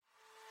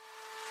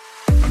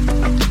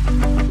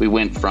We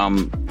went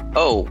from,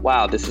 oh,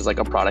 wow, this is like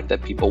a product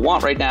that people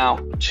want right now,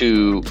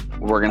 to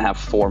we're going to have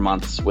 4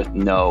 months with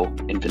no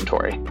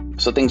inventory.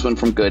 So things went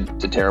from good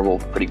to terrible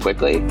pretty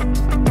quickly.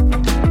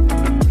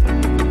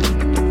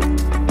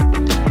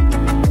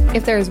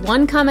 If there is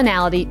one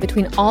commonality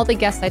between all the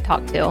guests I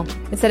talked to,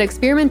 it's that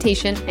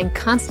experimentation and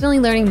constantly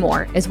learning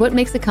more is what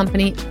makes a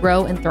company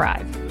grow and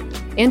thrive.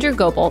 Andrew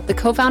Goebel, the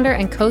co-founder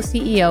and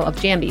co-CEO of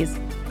Jambies,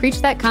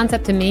 preached that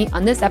concept to me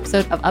on this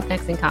episode of Up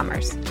Next in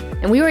Commerce,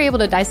 and we were able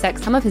to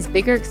dissect some of his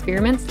bigger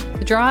experiments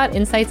to draw out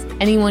insights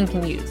anyone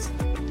can use.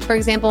 For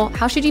example,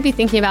 how should you be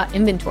thinking about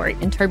inventory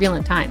in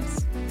turbulent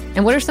times?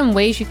 And what are some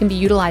ways you can be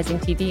utilizing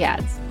TV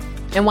ads?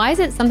 And why is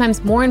it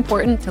sometimes more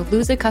important to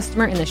lose a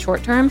customer in the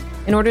short term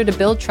in order to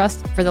build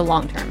trust for the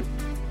long term?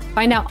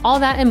 Find out all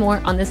that and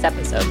more on this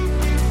episode.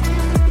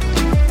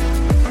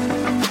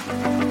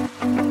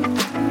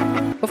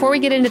 Before we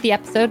get into the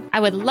episode, I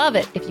would love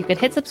it if you could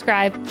hit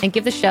subscribe and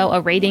give the show a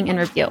rating and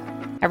review.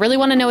 I really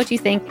want to know what you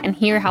think and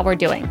hear how we're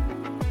doing.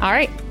 All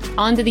right,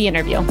 on to the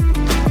interview.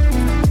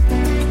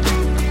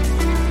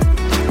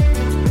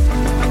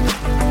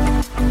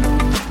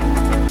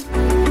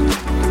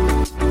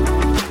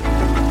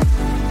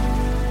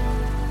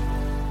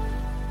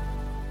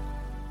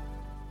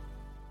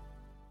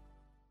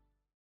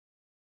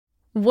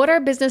 What are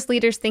business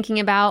leaders thinking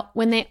about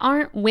when they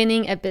aren't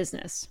winning at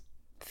business?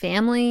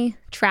 Family,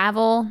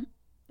 travel,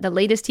 the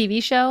latest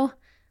TV show?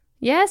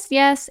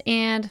 Yes,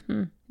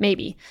 and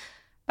maybe.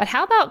 But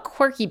how about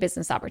quirky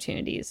business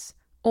opportunities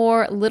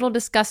or little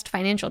discussed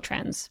financial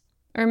trends,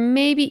 or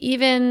maybe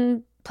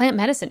even plant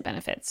medicine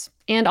benefits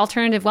and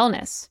alternative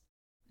wellness?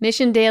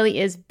 Mission Daily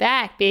is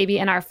back, baby,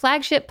 and our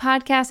flagship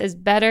podcast is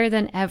better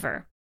than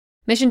ever.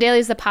 Mission Daily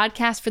is the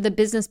podcast for the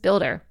business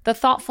builder, the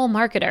thoughtful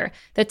marketer,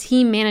 the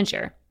team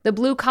manager, the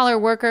blue-collar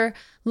worker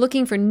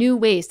looking for new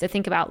ways to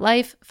think about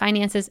life,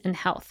 finances, and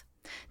health.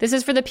 This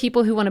is for the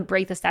people who want to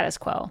break the status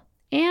quo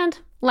and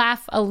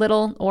laugh a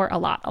little or a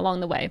lot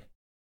along the way.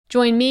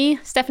 Join me,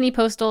 Stephanie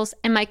Postles,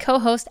 and my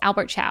co-host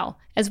Albert Chow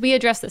as we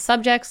address the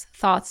subjects,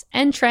 thoughts,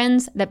 and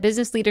trends that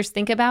business leaders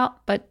think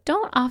about but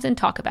don't often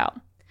talk about.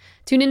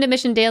 Tune into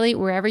Mission Daily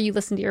wherever you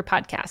listen to your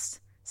podcasts.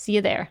 See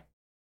you there.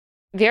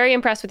 Very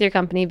impressed with your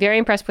company, very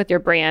impressed with your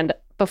brand.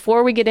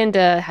 Before we get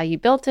into how you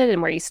built it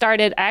and where you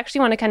started, I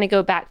actually want to kind of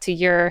go back to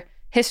your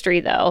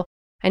history, though.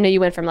 I know you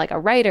went from like a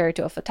writer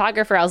to a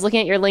photographer. I was looking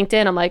at your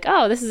LinkedIn. I'm like,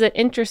 oh, this is an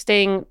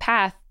interesting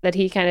path that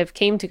he kind of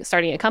came to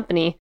starting a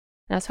company.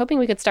 And I was hoping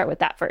we could start with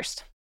that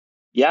first.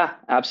 Yeah,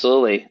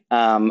 absolutely.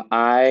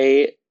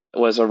 I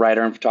was a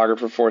writer and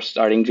photographer before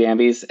starting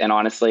Jambies. And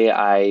honestly,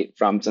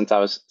 since I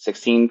was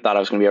 16, thought I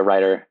was going to be a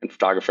writer and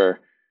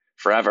photographer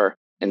forever.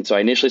 And so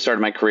I initially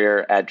started my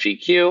career at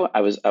GQ.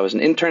 I was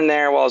an intern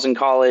there while I was in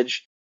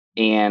college.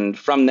 And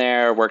from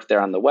there, worked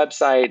there on the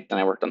website. Then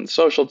I worked on the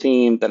social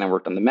team. Then I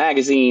worked on the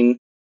magazine.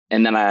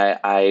 And then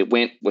I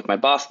went with my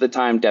boss at the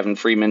time, Devin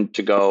Friedman,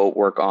 to go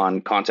work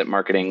on content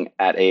marketing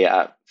at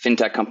a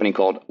fintech company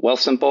called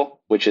Wealthsimple,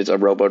 which is a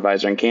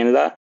robo-advisor in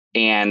Canada.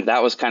 And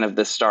that was kind of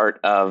the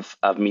start of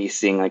me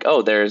seeing like,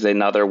 oh, there's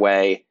another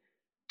way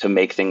to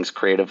make things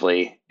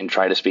creatively and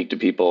try to speak to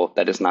people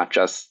that is not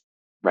just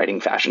writing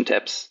fashion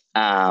tips.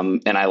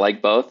 And I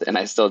like both, and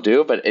I still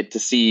do. But to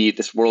see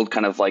this world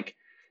kind of like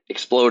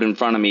explode in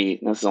front of me,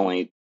 this is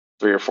only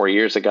 3 or 4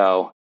 years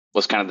ago,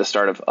 was kind of the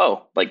start of,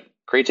 oh, like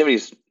creativity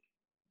is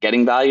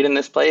getting valued in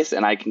this place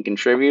and I can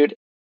contribute.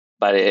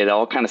 But it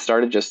all kind of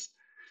started just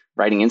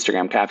writing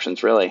Instagram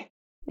captions, really.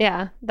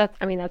 Yeah,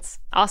 that's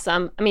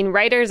awesome. I mean,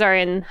 writers are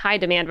in high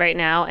demand right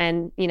now,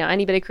 and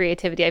any bit of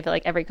creativity, I feel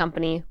like every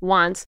company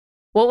wants.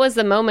 What was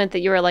the moment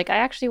that you were like, I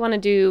actually want to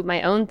do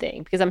my own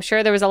thing? Because I'm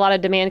sure there was a lot of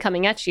demand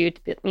coming at you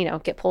to,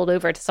 get pulled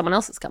over to someone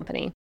else's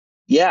company.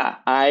 Yeah,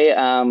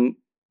 I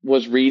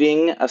was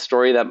reading a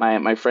story that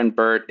my friend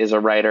Bert is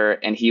a writer,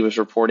 and he was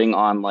reporting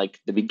on like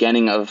the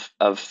beginning of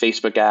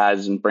Facebook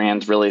ads and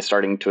brands really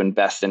starting to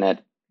invest in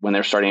it when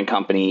they're starting a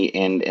company.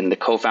 And the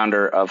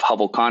co-founder of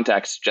Hubble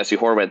Context, Jesse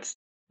Horwitz,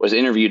 was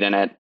interviewed in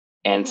it.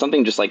 And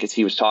something just like as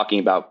he was talking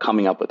about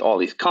coming up with all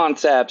these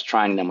concepts,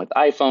 trying them with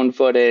iPhone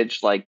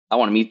footage, like I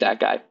want to meet that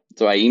guy.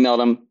 So I emailed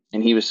him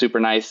and he was super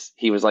nice.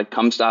 He was like,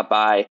 come stop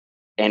by.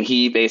 And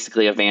he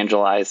basically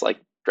evangelized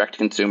like direct to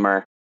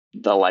consumer,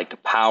 the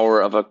like power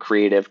of a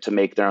creative to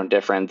make their own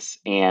difference,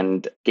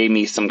 and gave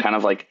me some kind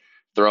of like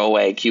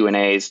throwaway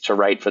Q&As to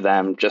write for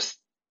them just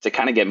to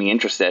kind of get me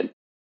interested.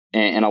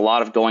 And a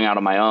lot of going out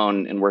on my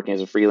own and working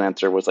as a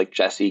freelancer was like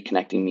Jesse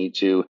connecting me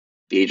to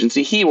the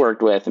agency he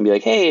worked with and be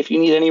like, hey, if you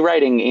need any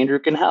writing, Andrew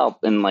can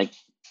help. And like,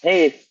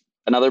 hey, if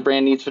another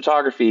brand needs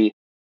photography,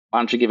 why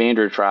don't you give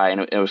Andrew a try?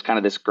 And it was kind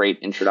of this great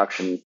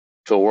introduction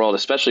to a world,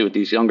 especially with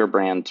these younger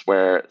brands,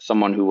 where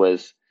someone who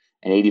was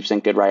an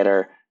 80% good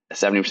writer, a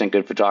 70%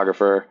 good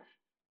photographer,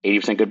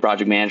 80% good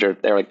project manager,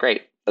 they're like,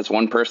 great, that's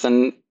one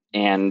person.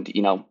 And,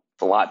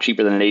 it's a lot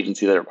cheaper than an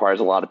agency that requires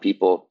a lot of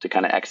people to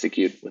kind of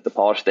execute with the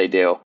polish they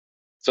do.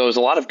 So it was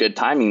a lot of good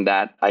timing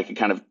that I could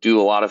kind of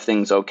do a lot of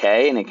things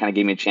okay. And it kind of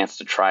gave me a chance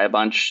to try a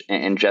bunch.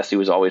 And Jesse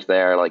was always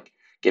there, like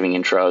giving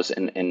intros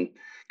and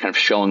kind of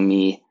showing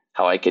me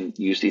how I could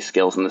use these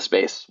skills in the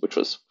space, which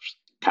was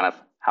kind of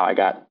how I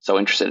got so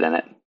interested in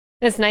it.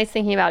 It's nice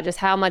thinking about just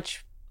how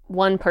much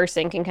one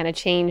person can kind of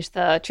change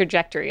the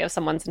trajectory of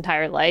someone's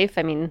entire life.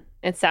 I mean,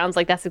 it sounds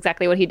like that's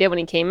exactly what he did when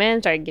he came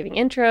in, started giving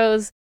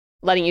intros,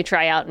 letting you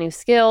try out new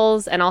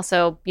skills, and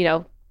also,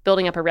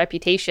 building up a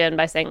reputation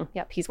by saying,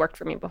 yep, he's worked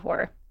for me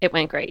before. It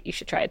went great. You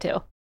should try it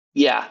too.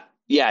 Yeah.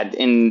 Yeah.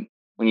 And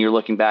when you're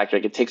looking back,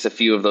 like it takes a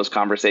few of those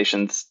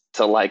conversations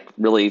to like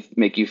really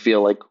make you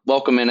feel like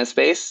welcome in a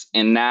space.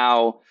 And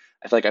now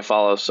I feel like I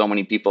follow so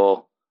many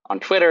people on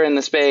Twitter in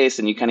the space,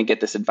 and you kind of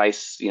get this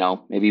advice,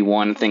 maybe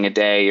one thing a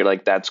day. You're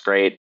like, that's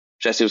great.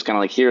 Jesse was kind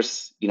of like,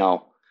 here's,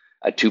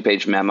 a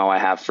 2-page memo I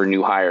have for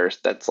new hires.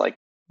 That's like,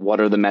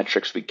 what are the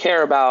metrics we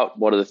care about?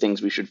 What are the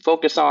things we should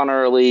focus on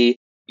early?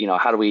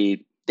 How do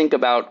we think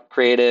about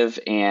creative?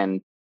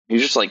 And you're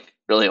just like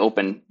really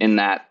open in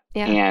that.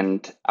 Yeah.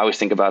 And I always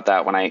think about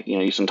that when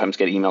you sometimes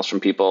get emails from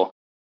people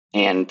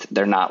and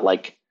they're not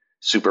like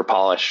super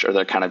polished, or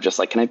they're kind of just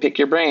like, can I pick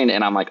your brain?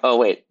 And I'm like, oh,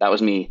 wait, that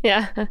was me.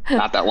 Yeah.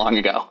 Not that long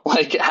ago.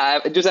 Like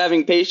just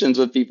having patience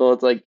with people.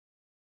 It's like,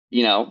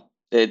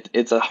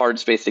 it's a hard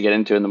space to get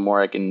into. And the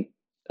more I can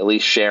at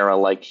least share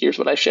here's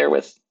what I share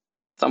with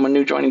someone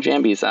new joining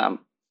Jambies.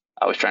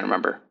 I was trying to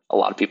remember. A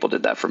lot of people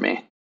did that for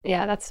me.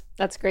 Yeah,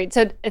 that's great.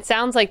 So it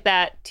sounds like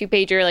that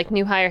 2-pager, like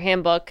new hire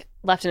handbook,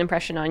 left an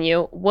impression on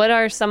you. What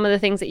are some of the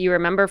things that you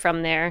remember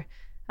from there?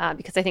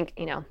 Because I think,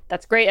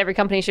 that's great. Every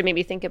company should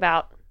maybe think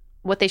about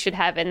what they should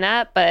have in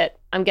that. But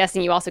I'm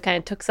guessing you also kind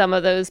of took some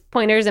of those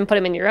pointers and put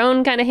them in your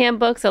own kind of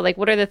handbook. So like,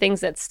 what are the things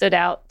that stood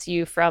out to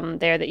you from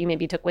there that you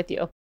maybe took with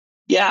you?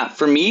 Yeah,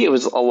 for me, it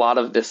was a lot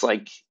of this,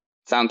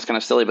 sounds kind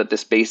of silly, but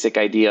this basic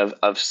idea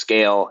of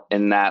scale,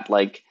 in that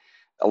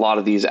a lot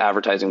of these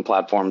advertising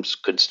platforms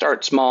could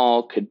start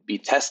small, could be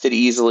tested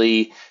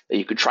easily, that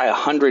you could try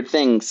 100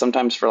 things,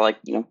 sometimes for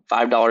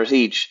 $5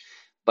 each,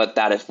 but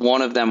that if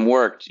one of them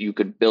worked, you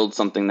could build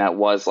something that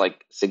was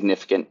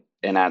significant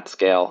and at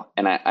scale.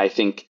 And I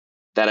think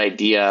that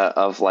idea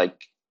of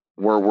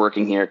we're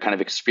working here, kind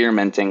of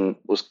experimenting,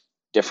 was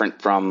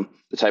different from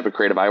the type of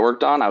creative I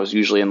worked on. I was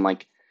usually in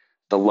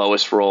the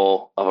lowest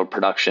role of a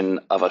production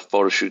of a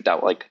photo shoot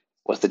that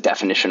was the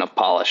definition of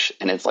polish.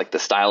 And it's the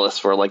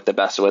stylists were the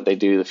best at what they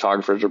do. The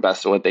photographers were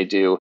best at what they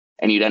do.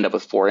 And you'd end up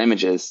with 4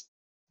 images.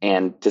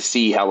 And to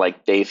see how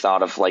they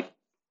thought of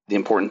the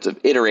importance of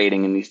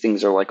iterating, and these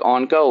things are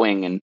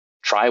ongoing, and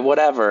try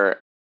whatever,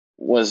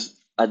 was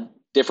a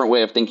different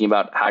way of thinking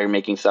about how you're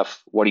making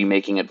stuff. What are you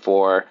making it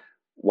for?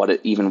 What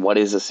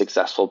is a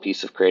successful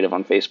piece of creative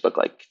on Facebook?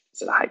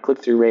 Is it a high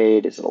click-through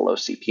rate? Is it a low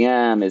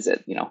CPM? Is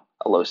it,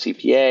 a low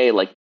CPA?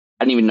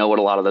 I didn't even know what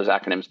a lot of those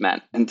acronyms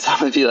meant. And so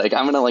I'd be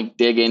I'm going to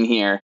dig in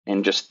here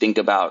and just think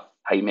about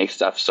how you make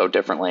stuff so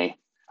differently.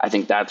 I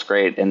think that's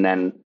great. And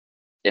then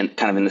in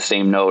the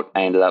same note,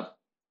 I ended up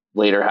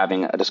later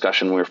having a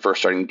discussion when we were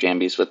first starting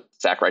Jambies with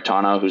Zach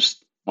Raitano,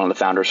 who's one of the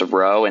founders of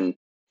Row. And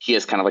he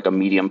has kind of a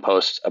Medium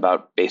post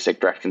about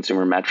basic direct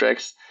consumer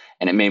metrics.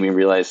 And it made me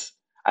realize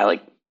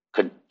I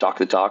could talk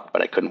the talk,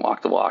 but I couldn't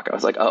walk the walk. I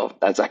was like, oh,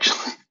 that's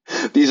actually,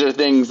 these are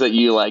things that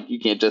you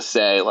can't just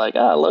say low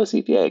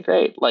CPA,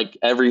 great.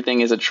 Everything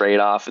is a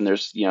trade-off, and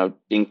there's,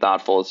 being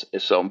thoughtful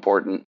is so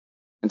important.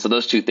 And so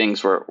those two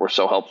things were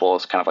so helpful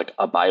as kind of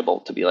a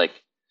Bible to be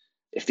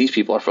if these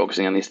people are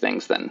focusing on these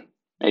things, then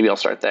maybe I'll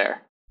start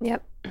there.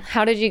 Yep.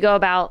 How did you go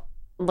about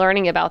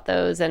learning about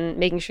those and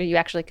making sure you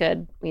actually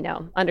could,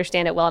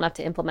 understand it well enough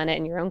to implement it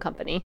in your own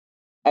company?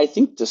 I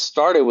think to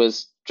start, it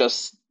was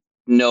just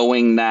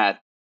knowing that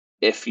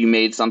if you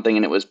made something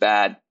and it was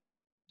bad,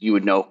 you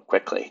would know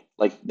quickly.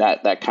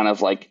 That kind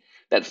of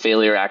that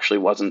failure actually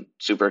wasn't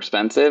super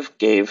expensive.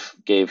 Gave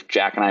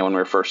Jack and I, when we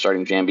were first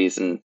starting Jambies,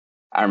 and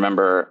I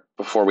remember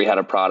before we had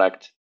a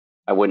product,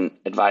 I wouldn't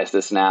advise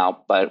this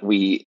now, but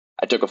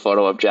I took a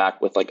photo of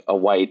Jack with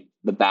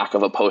the back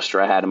of a poster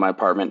I had in my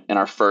apartment in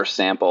our first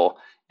sample,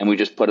 and we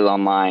just put it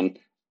online,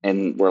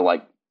 and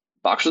we're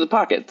boxers with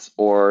pockets,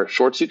 or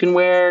shorts you can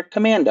wear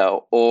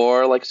commando,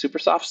 or super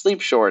soft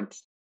sleep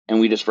shorts. And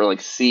we just were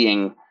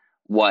seeing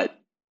what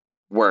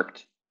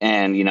worked.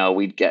 And,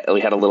 we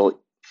had a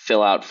little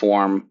fill out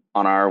form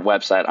on our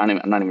website.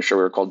 I'm not even sure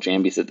we were called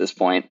Jambies at this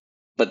point,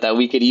 but that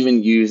we could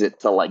even use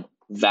it to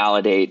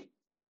validate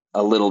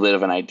a little bit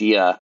of an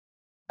idea.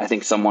 I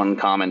think someone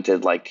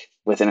commented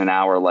within an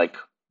hour,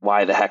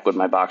 why the heck would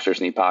my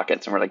boxers need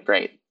pockets? And we're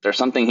great. There's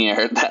something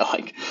here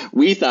that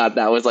we thought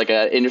that was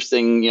a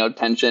interesting,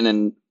 tension.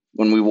 And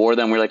when we wore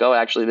them, we're oh,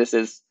 actually this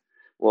is,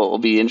 will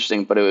be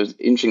interesting. But it was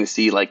interesting to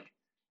see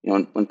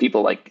when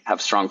people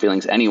have strong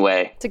feelings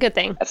anyway, it's a good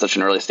thing. At such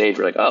an early stage,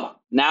 we're oh,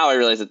 now I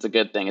realize it's a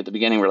good thing. At the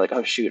beginning, we're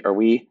oh shoot, are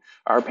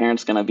our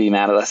parents going to be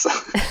mad at us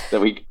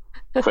that we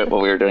quit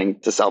what we were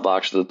doing to sell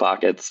boxers with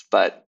pockets?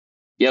 But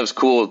yeah, it was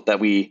cool that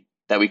we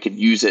could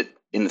use it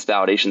in this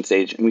validation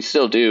stage. And we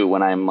still do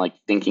when I'm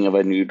thinking of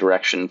a new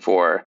direction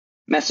for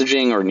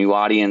messaging or new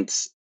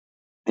audience.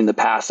 In the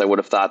past, I would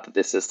have thought that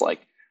this is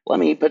let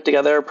me put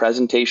together a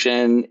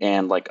presentation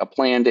and a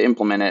plan to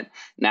implement it.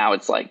 Now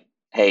it's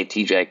hey,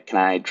 TJ, can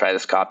I try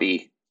this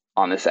copy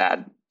on this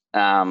ad?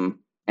 And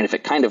And if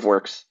it kind of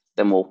works,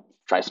 then we'll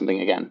try something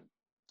again.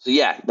 So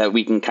yeah, that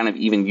we can kind of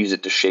even use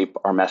it to shape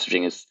our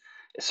messaging is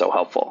so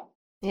helpful.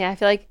 Yeah, I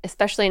feel like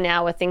especially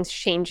now with things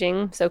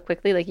changing so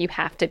quickly, like you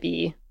have to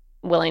be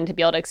willing to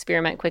be able to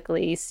experiment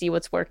quickly, see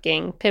what's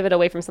working, pivot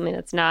away from something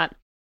that's not.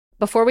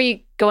 Before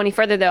we go any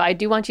further, though, I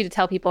do want you to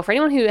tell people, for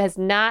anyone who has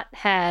not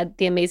had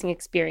the amazing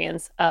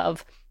experience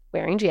of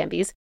wearing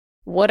Jambies,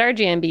 what are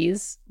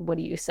Jambies? What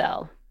do you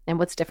sell? And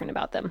what's different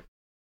about them?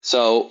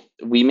 So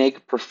we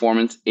make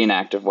performance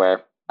inactive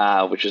wear,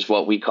 which is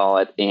what we call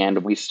it.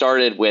 And we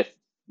started with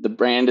the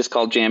brand is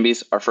called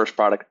Jambies. Our first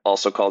product,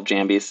 also called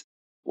Jambies,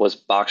 was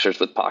boxers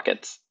with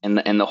pockets.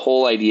 And the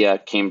whole idea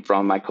came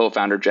from my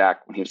co-founder,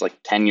 Jack, when he was like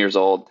 10 years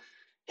old.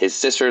 His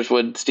sisters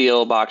would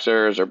steal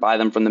boxers or buy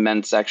them from the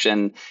men's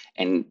section.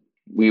 And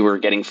we were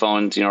getting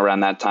phones, around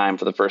that time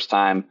for the first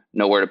time,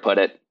 nowhere to put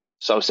it.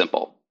 So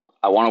simple.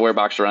 I want to wear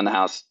boxers around the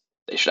house.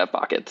 They should have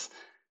pockets.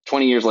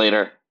 20 years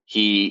later,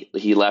 he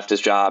left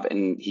his job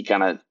and he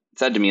kind of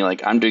said to me,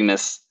 like, I'm doing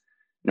this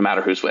no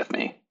matter who's with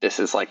me. This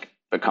is like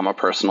become a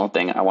personal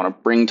thing. I want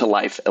to bring to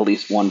life at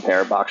least one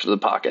pair of boxers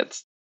with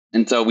pockets.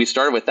 And so we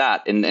started with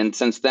that. And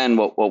since then,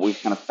 what we've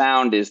kind of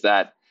found is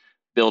that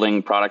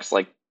building products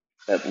like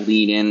that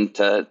lean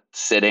into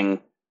sitting,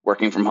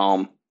 working from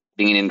home,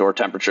 being in indoor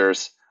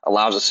temperatures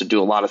allows us to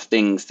do a lot of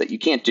things that you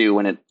can't do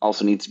when it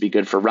also needs to be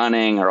good for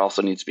running or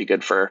also needs to be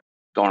good for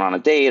going on a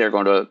date or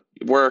going to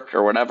work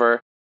or whatever.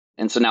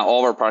 And so now all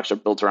of our products are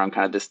built around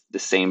kind of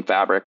this same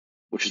fabric,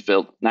 which is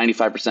built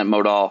 95%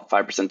 modal,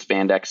 5%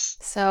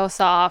 spandex. So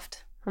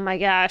soft. Oh my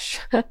gosh.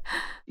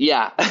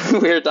 Yeah,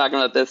 we were talking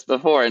about this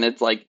before, and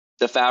it's like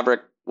the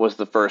fabric was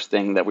the first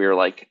thing that we were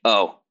like,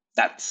 oh,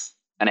 that's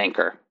an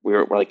anchor.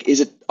 We're like, is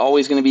it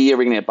always going to be, are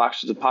we going to get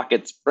boxers with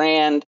pockets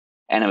brand?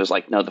 And it was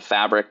like, no, the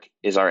fabric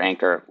is our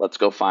anchor. Let's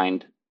go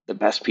find the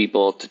best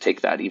people to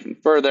take that even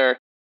further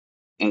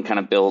and kind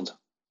of build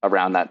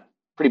around that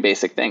pretty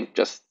basic thing.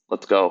 Just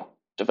let's go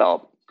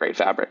develop great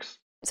fabrics.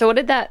 So what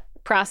did that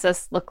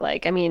process look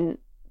like? I mean,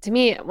 to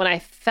me, when I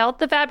felt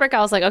the fabric,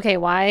 I was like, okay,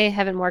 why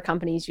haven't more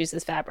companies used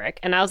this fabric?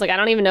 And I was like, I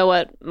don't even know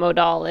what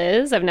modal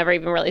is. I've never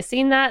even really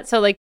seen that.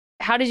 So like,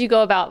 how did you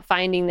go about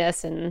finding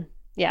this and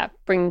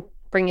bring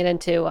it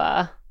into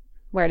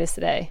where it is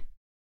today?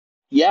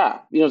 Yeah,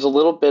 it was a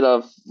little bit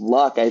of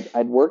luck.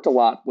 I'd worked a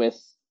lot with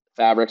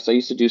fabrics. I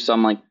used to do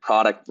some like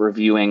product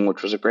reviewing,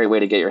 which was a great way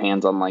to get your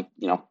hands on like,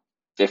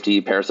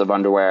 50 pairs of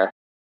underwear.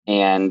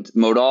 And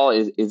modal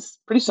is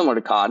pretty similar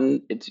to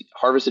cotton. It's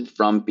harvested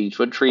from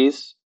beechwood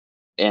trees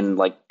and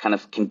like kind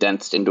of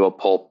condensed into a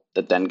pulp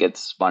that then gets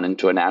spun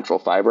into a natural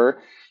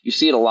fiber. You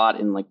see it a lot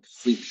in like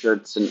sleep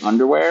shirts and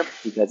underwear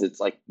because it's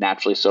like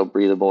naturally so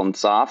breathable and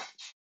soft.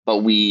 But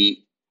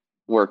we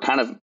were kind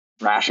of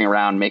thrashing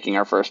around making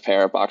our first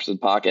pair of boxers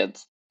with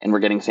pockets, and we're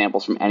getting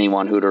samples from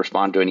anyone who would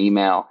respond to an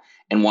email.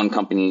 And one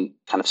company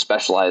kind of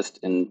specialized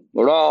in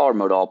modal or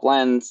modal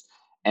blends.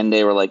 And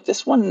they were like,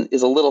 this one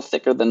is a little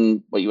thicker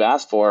than what you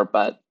asked for,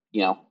 but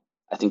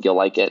I think you'll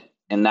like it.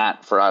 And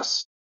that for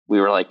us,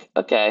 we were like,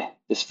 okay,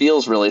 this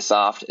feels really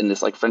soft and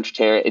this like French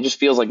terry, it just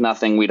feels like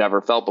nothing we'd ever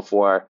felt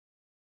before.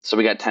 So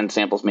we got 10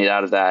 samples made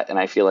out of that. And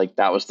I feel like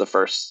that was the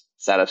first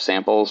set of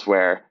samples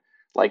where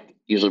like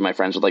usually my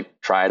friends would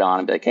like try it on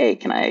and be like, hey,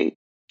 can I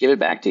give it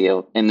back to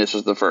you? And this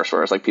was the first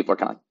where it's like people are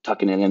kind of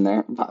tucking it in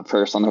their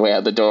purse on their way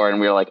out the door. And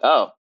we were like,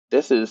 oh,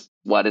 this is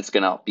what it's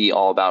going to be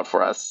all about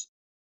for us.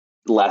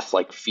 Less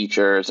like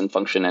features and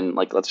function and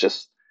like, let's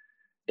just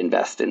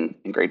invest in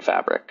great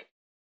fabric.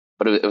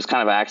 But it was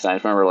kind of an accident.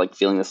 I remember like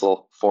feeling this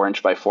little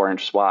 4-inch by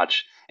 4-inch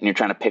swatch and you're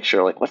trying to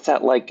picture like, what's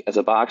that like as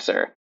a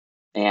boxer?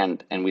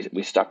 And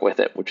we stuck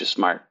with it, which is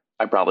smart.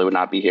 I probably would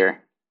not be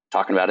here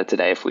talking about it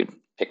today if we'd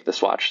picked the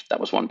swatch that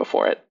was one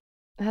before it.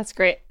 That's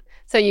great.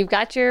 So you've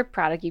got your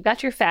product, you've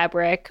got your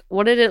fabric.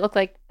 What did it look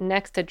like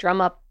next to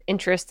drum up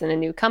interest in a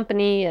new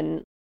company?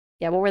 And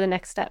what were the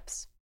next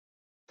steps?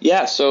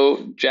 Yeah,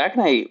 so Jack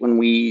and I, when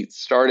we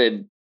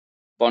started,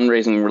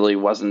 fundraising really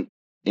wasn't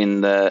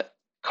in the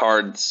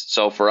cards.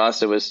 So for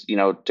us, it was,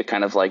 to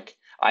kind of like,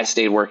 I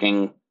stayed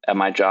working at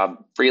my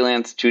job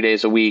freelance 2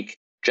 days a week.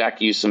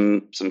 Jack used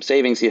some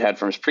savings he had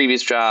from his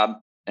previous job,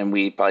 and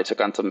we probably took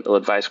on some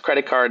ill-advised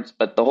credit cards.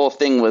 But the whole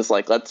thing was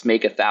like, let's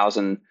make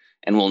 1,000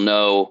 and we'll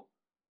know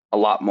a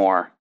lot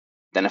more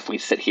than if we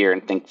sit here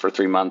and think for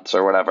 3 months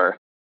or whatever.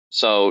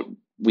 So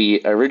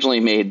we originally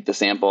made the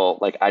sample,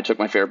 like I took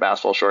my favorite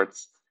basketball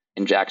shorts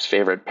and Jack's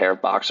favorite pair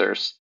of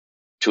boxers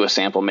to a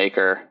sample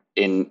maker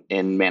in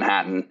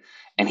Manhattan.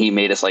 And he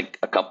made us like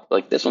a couple,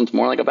 like this one's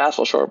more like a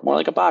basketball short, more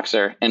like a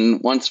boxer.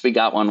 And once we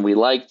got one we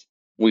liked,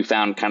 we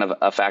found kind of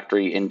a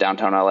factory in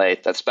downtown LA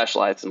that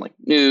specialized in like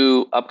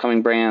new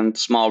upcoming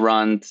brands, small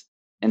runs.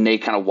 And they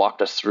kind of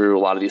walked us through a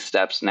lot of these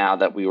steps now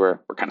that we're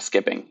kind of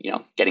skipping,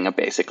 getting a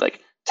basic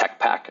like tech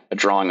pack, a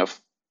drawing of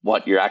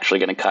what you're actually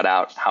going to cut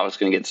out, how it's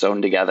going to get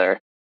sewn together.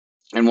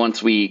 And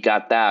once we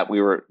got that,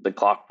 the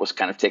clock was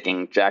kind of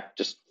ticking. Jack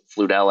just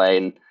flew to LA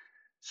and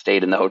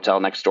stayed in the hotel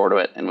next door to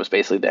it and was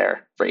basically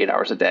there for 8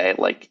 hours a day,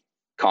 like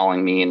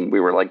calling me. And we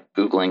were like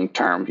Googling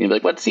terms. You'd be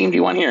like, what seam do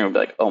you want here? And we'd be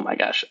like, oh my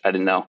gosh, I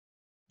didn't know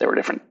there were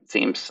different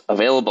themes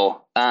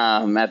available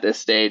at this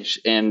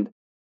stage. And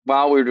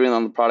while we were doing it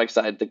on the product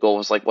side, the goal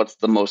was like, what's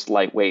the most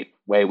lightweight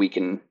way we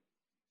can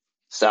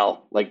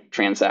sell, like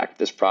transact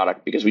this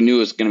product? Because we knew it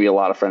was going to be a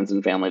lot of friends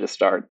and family to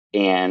start.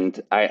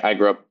 And I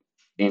grew up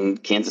in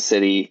Kansas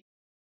City.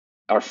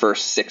 Our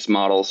first 6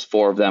 models,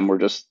 4 of them were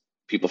just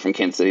people from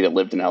Kansas City that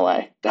lived in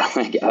LA.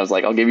 I was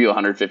like, I'll give you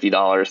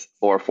 $150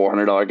 or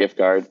 $400 gift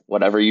card,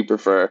 whatever you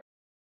prefer.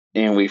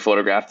 And we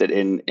photographed it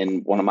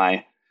in one of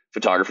my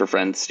photographer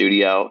friend's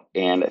studio.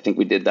 And I think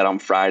we did that on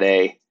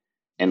Friday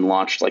and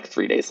launched like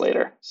 3 days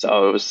later.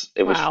 So it was,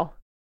 Wow.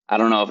 I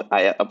don't know if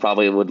I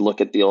probably would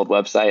look at the old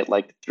website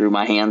like through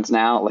my hands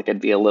now, like I'd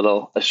be a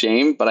little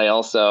ashamed, but I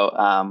also,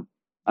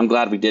 I'm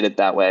glad we did it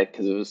that way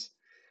because it was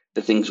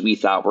the things we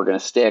thought were going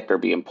to stick or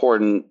be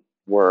important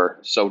were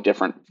so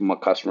different from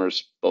what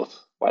customers, both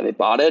why they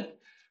bought it,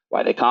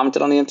 why they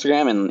commented on the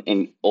Instagram,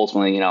 and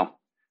ultimately,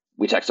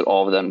 we texted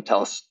all of them,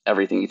 tell us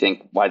everything you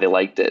think, why they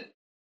liked it.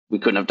 We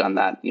couldn't have done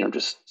that,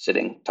 just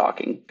sitting,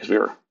 talking, because we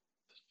were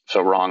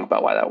so wrong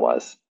about why that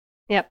was.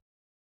 Yep.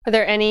 Are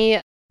there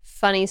any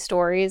funny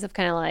stories of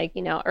kind of like,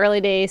 early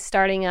days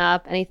starting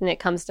up, anything that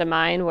comes to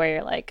mind where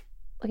you're like,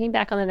 looking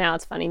back on it now,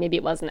 it's funny. Maybe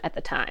it wasn't at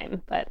the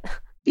time, but.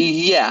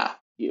 Yeah.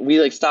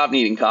 We stopped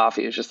needing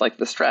coffee. It's just like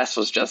the stress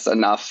was just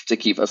enough to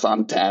keep us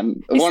on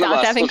 10. You One of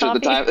us, having which at the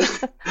time,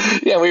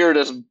 yeah,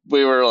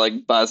 we were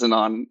like buzzing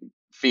on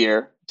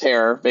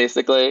terror,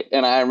 basically.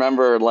 And I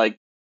remember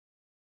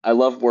I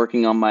love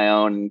working on my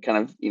own and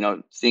kind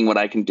of, seeing what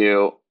I can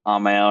do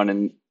on my own.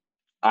 And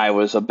I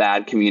was a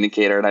bad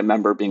communicator. And I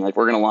remember being like,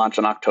 we're going to launch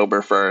on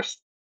October 1st.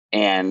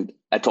 And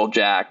I told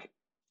Jack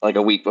like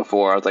a week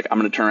before, I was like, I'm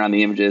going to turn around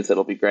the images.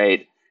 It'll be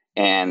great.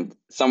 And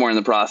somewhere in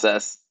the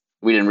process,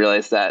 we didn't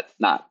realize that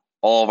not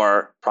all of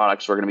our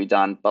products were going to be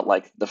done, but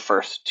like the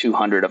first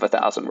 200 of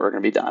 1,000 were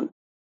going to be done.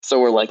 So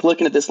we're like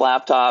looking at this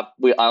laptop.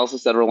 I also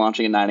said we're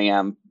launching at 9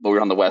 a.m., but we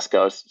were on the West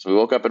Coast. So we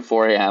woke up at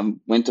 4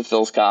 a.m., went to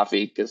Phil's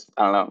Coffee because,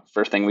 I don't know,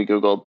 first thing we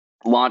Googled,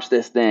 launched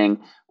this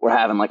thing. We're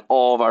having like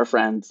all of our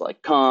friends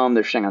like come,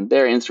 they're sharing on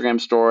their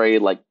Instagram story.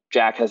 Like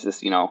Jack has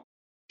this,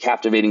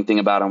 captivating thing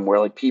about him where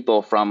like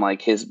people from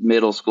like his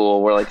middle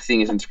school were like seeing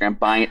his Instagram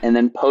buying it and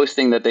then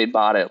posting that they'd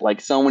bought it. Like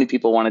so many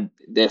people wanted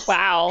this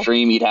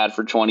dream he'd had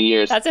for 20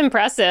 years. That's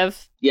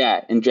impressive.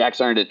 Yeah. And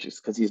Jack's earned it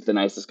just because he's the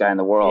nicest guy in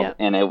the world. Yeah.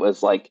 And it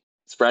was like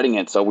spreading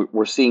it. So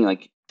we're seeing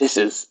like, this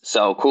is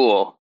so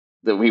cool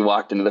that we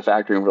walked into the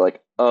factory and we're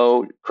like,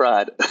 oh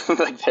crud.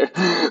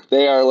 Like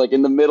they are like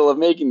in the middle of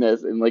making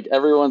this and like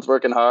everyone's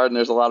working hard and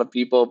there's a lot of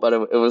people, but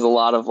it was a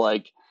lot of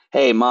like,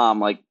 hey, Mom,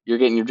 like you're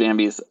getting your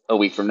Jambies a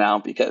week from now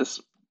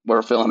because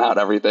we're filling out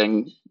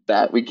everything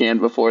that we can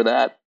before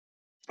that.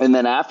 And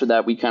then after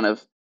that, we kind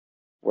of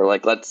were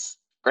like,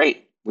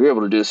 great. We were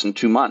able to do this in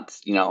 2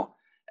 months.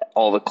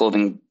 All the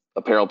clothing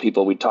apparel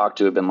people we talked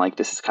to have been like,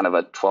 this is kind of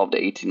a 12 to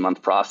 18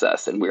 month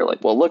process. And we were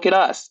like, well, look at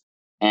us.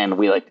 And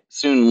we like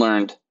soon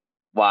learned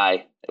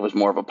why it was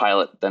more of a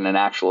pilot than an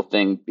actual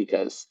thing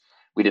because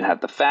we didn't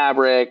have the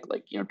fabric.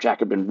 Like, Jack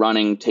had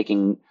been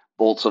taking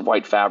bolts of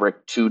white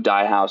fabric to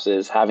dye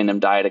houses, having them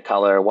dye it a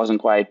color. It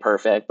wasn't quite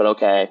perfect, but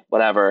okay,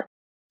 whatever.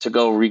 To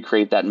go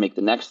recreate that and make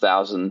the next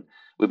 1,000,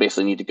 we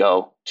basically need to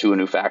go to a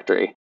new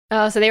factory.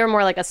 Oh, so they were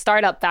more like a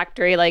startup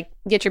factory, like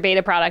get your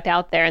beta product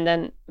out there and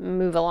then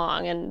move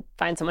along and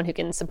find someone who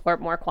can support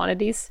more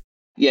quantities.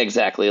 Yeah,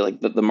 exactly. Like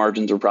the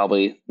margins were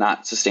probably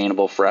not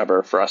sustainable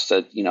forever for us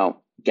to,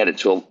 get it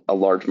to a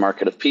large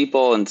market of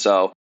people. And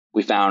so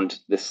we found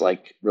this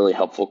like really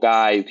helpful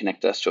guy who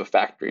connected us to a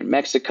factory in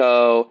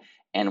Mexico.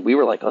 And we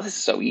were like, oh, this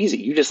is so easy.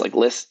 You just like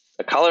list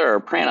a color or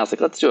a print. I was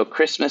like, let's do a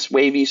Christmas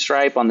wavy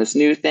stripe on this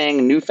new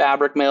thing, new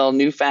fabric mill,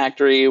 new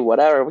factory,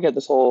 whatever. We got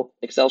this whole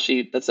Excel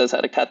sheet that says how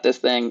to cut this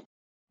thing.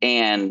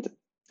 And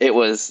it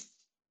was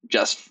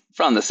just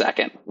from the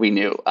second we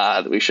knew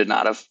that we should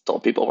not have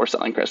told people we're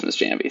selling Christmas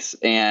Jambies.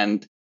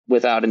 And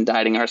without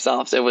indicting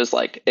ourselves, it was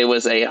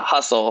a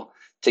hustle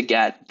to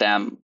get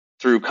them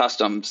through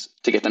customs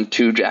to get them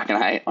to Jack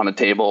and I on a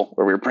table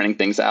where we were printing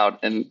things out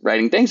and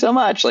writing things so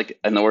much, like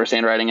in the worst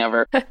handwriting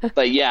ever.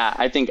 But yeah,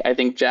 I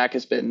think Jack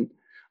has been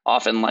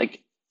often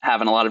like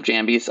having a lot of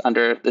Jambies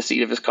under the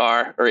seat of his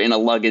car or in a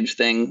luggage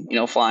thing,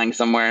 flying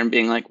somewhere and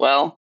being like,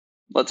 well,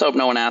 let's hope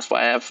no one asks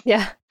why I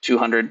have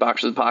 200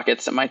 boxes of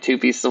pockets and my 2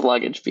 pieces of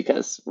luggage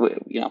because we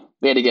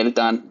had to get it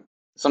done.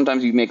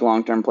 Sometimes you make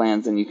long-term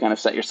plans and you kind of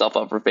set yourself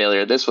up for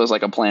failure. This was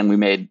like a plan we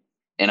made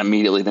and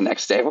immediately the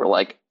next day we're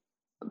like,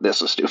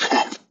 this was stupid.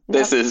 Yep.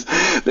 This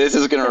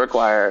is going to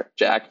require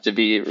Jack to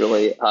be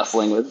really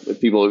hustling with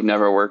people we've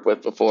never worked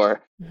with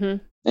before. Mm-hmm.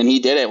 And he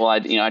did it. Well,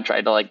 I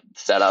tried to like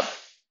set up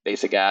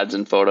basic ads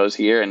and photos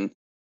here. And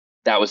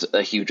that was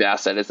a huge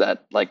asset is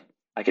that like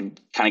I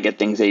could kind of get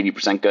things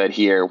 80% good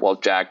here while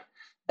Jack,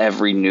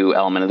 every new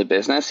element of the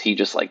business, he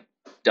just like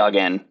dug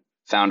in,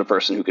 found a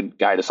person who could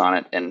guide us on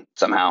it and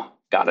somehow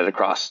got it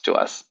across to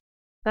us.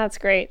 That's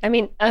great. I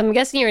mean, I'm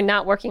guessing you're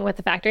not working with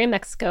the factory in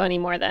Mexico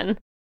anymore then.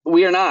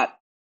 We are not.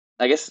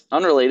 I guess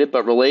unrelated,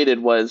 but related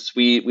was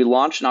we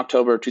launched in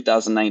October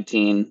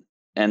 2019.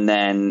 And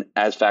then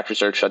as factory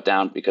started shut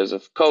down because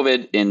of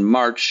COVID in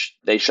March,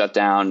 they shut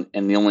down.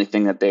 And the only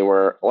thing that they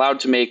were allowed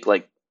to make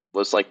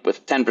was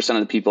with 10% of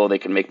the people, they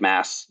could make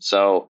masks.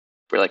 So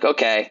we're like,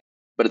 okay.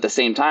 But at the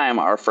same time,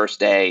 our first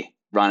day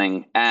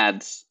running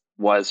ads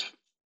was,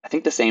 I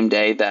think, the same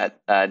day that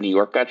New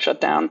York got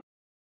shut down.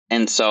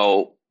 And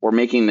so we're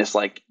making this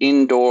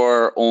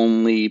indoor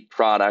only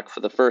product for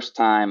the first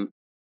time,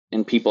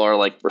 and people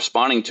are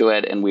responding to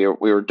it. And we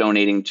were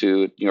donating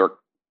to New York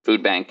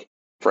Food Bank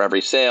for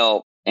every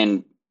sale.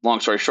 And long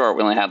story short,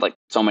 we only had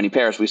so many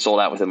pairs. We sold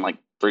out within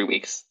 3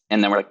 weeks.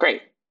 And then we're like,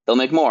 great, they'll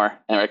make more.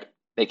 And we're like,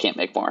 they can't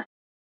make more.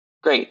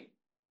 Great.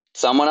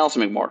 Someone else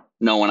will make more.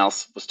 No one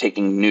else was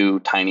taking new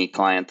tiny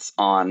clients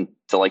on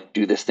to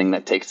do this thing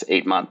that takes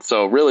 8 months.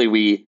 So really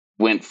we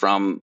went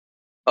from,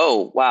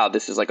 oh, wow,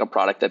 this is a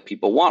product that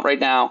people want right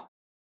now,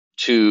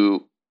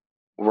 to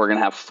we're going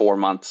to have 4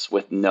 months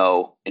with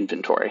no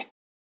inventory.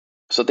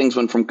 So things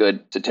went from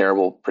good to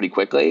terrible pretty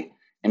quickly.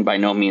 And by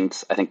no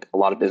means, I think a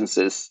lot of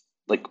businesses,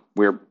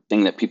 we're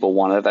thing that people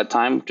wanted at that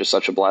time, which is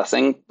such a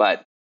blessing.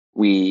 But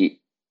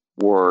we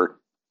were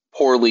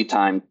poorly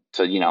timed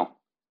to,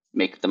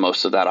 make the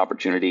most of that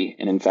opportunity.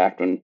 And in fact,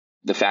 when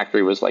the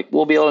factory was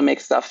we'll be able to make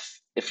stuff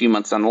a few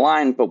months down the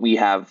line, but we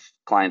have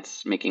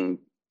clients making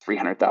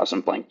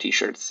 300,000 blank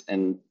t-shirts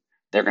and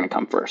they're going to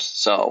come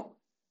first. So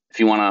if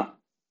you want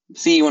to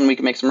see when we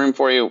can make some room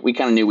for you, we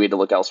kind of knew we had to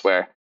look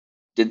elsewhere.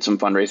 Did some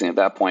fundraising at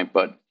that point,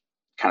 but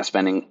kind of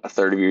spending a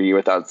third of your year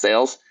without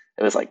sales,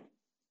 it was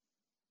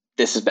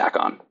this is back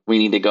on. We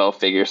need to go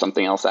figure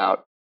something else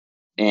out.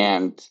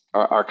 And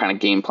our kind of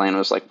game plan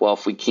was well,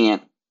 if we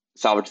can't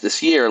salvage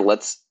this year,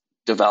 let's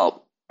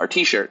develop our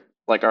t-shirt,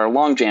 our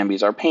long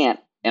jambies, our pant,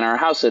 and our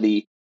house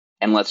hoodie.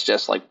 And let's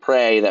just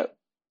pray that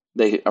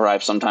they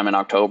arrive sometime in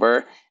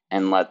October,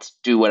 and let's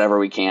do whatever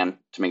we can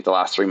to make the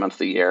last 3 months of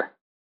the year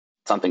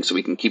something so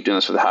we can keep doing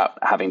this without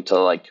having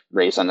to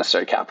raise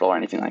unnecessary capital or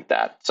anything like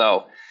that.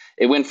 So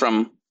it went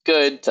from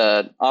good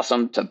to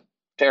awesome to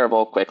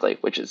terrible quickly,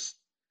 which is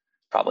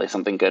probably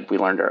something good we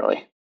learned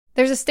early.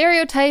 There's a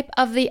stereotype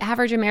of the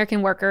average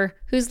American worker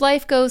whose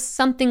life goes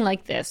something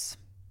like this.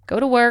 Go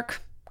to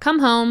work, come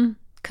home,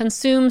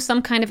 consume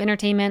some kind of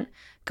entertainment,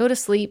 go to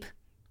sleep,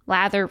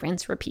 lather,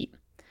 rinse, repeat.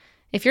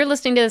 If you're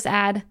listening to this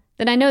ad,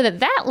 then I know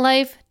that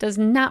life does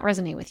not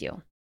resonate with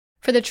you.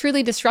 For the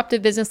truly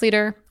disruptive business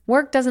leader,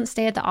 work doesn't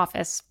stay at the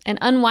office, and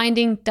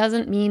unwinding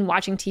doesn't mean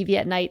watching TV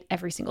at night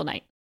every single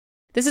night.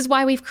 This is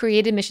why we've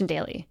created Mission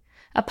Daily,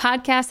 a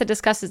podcast that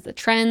discusses the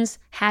trends,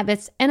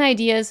 habits, and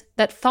ideas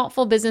that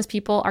thoughtful business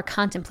people are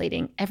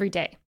contemplating every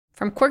day.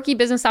 From quirky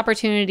business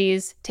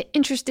opportunities to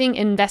interesting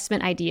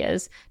investment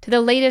ideas to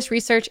the latest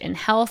research in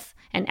health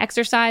and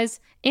exercise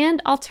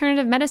and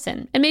alternative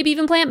medicine, and maybe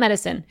even plant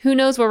medicine. Who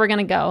knows where we're going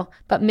to go,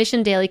 but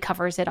Mission Daily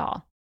covers it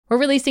all. We're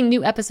releasing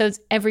new episodes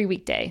every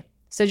weekday.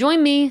 So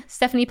join me,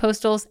 Stephanie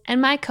Postles,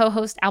 and my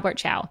co-host Albert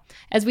Chow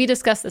as we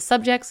discuss the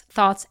subjects,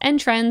 thoughts, and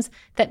trends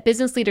that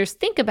business leaders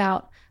think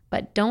about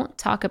but don't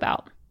talk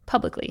about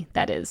publicly,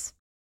 that is.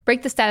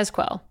 Break the status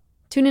quo.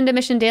 Tune into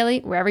Mission Daily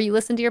wherever you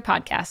listen to your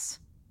podcasts.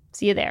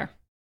 See you there.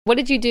 What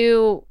did you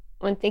do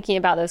when thinking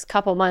about those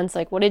couple months?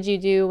 What did you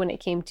do when it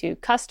came to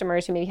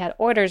customers who maybe had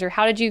orders, or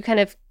how did you kind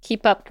of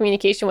keep up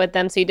communication with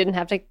them so you didn't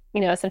have to,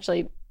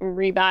 essentially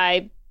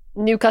rebuy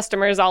new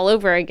customers all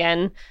over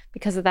again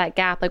because of that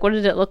gap? What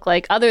did it look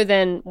like other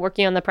than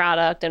working on the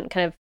product and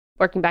kind of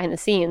working behind the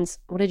scenes?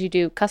 What did you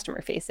do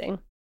customer facing?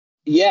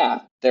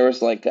 Yeah, there was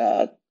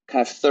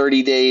kind of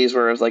 30 days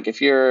where it was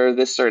if you're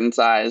this certain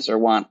size or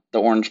want the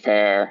orange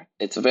pair,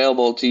 it's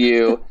available to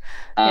you.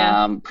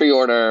 Yeah.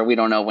 Pre-order, we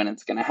don't know when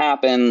it's going to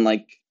happen.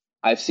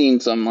 I've seen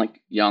some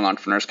young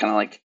entrepreneurs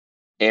kind of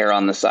err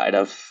on the side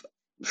of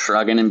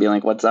shrugging and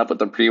being what's up with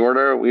the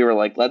pre-order? We were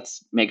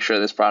let's make sure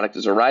this product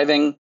is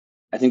arriving.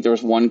 I think there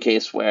was one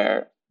case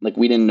where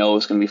we didn't know it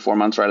was going to be 4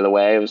 months right of the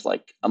way. It was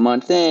a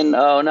month in.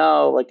 Oh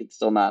no, it's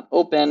still not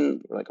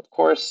open. We're of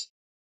course,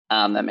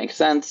 that makes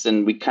sense.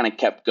 And we kind of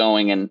kept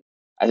going. And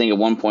I think at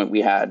one point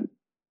we had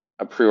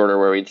a pre-order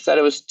where we'd said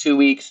it was 2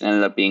 weeks and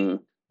ended up being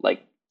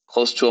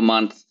close to a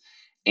month.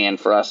 And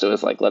for us, it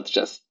was let's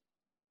just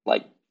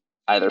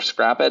either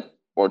scrap it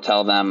or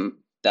tell them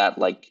that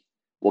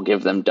we'll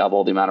give them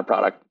double the amount of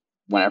product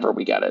whenever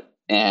we get it.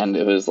 And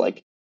it was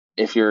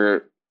if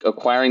you're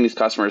acquiring these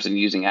customers and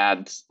using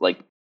ads,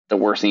 the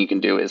worst thing you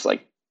can do is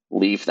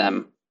leave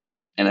them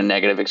in a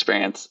negative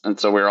experience. And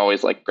so we're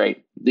always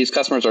great, these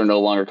customers are no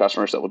longer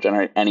customers that will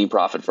generate any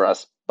profit for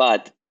us,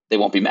 but they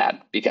won't be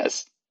mad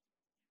because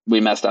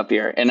we messed up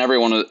here. And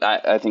everyone was,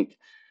 I think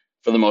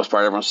for the most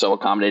part, everyone's so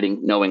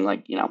accommodating, knowing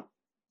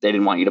they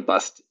didn't want you to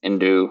bust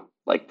into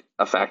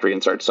a factory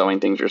and start sewing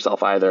things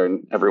yourself either.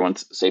 And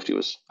everyone's safety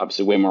was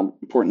obviously way more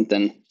important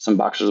than some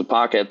boxers of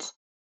pockets.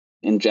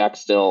 And Jack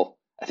still,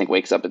 I think,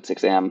 wakes up at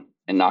 6 a.m.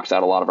 and knocks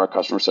out a lot of our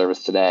customer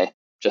service today,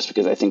 just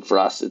because I think for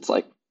us, it's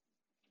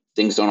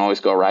things don't always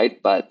go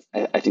right. But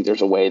I think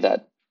there's a way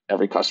that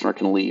every customer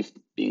can leave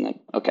being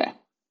okay,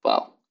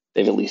 well,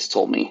 they've at least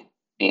told me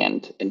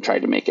and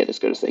tried to make it as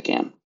good as they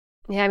can.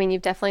 Yeah, I mean,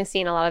 you've definitely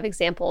seen a lot of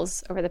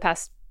examples over the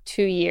past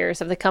 2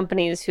 years of the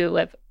companies who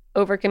have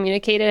over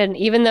communicated. And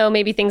even though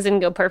maybe things didn't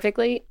go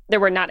perfectly, there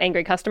were not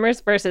angry customers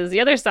versus the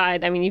other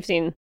side. I mean, you've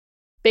seen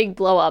big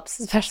blow ups,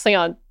 especially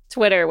on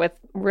Twitter, with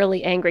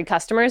really angry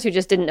customers who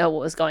just didn't know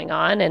what was going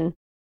on. And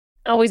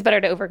always better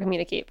to over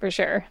communicate for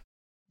sure.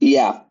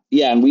 Yeah.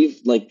 Yeah. And we've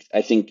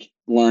I think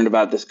learned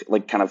about this,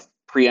 kind of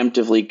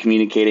preemptively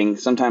communicating.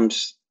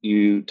 Sometimes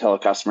you tell a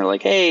customer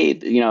hey,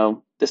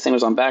 this thing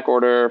was on back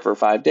order for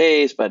 5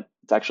 days, but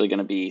it's actually going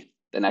to be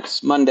the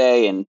next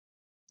Monday. And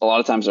a lot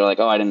of times they're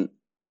oh, I didn't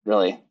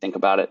really think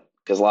about it,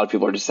 because a lot of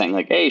people are just saying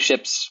hey,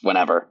 ships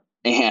whenever.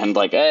 And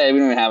hey, we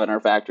don't even have it in our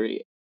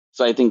factory.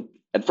 So I think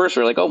at first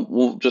we're oh,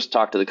 we'll just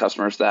talk to the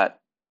customers that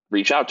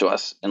reach out to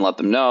us and let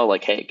them know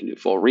hey, you can do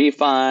full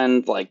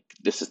refund.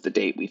 This is the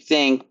date we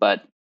think,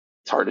 but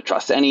it's hard to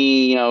trust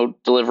any,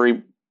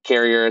 delivery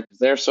carrier.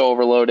 They're so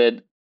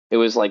overloaded. It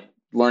was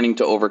learning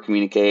to over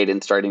communicate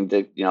and starting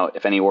to,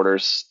 if any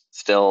orders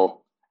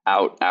still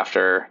out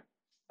after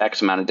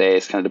X amount of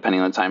days, kind of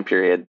depending on the time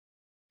period,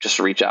 just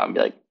to reach out and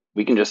be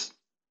we can just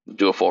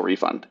do a full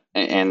refund.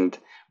 And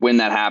when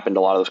that happened,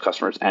 a lot of those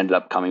customers ended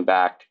up coming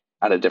back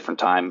at a different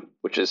time,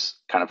 which is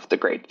kind of the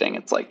great thing.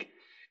 It's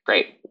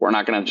great, we're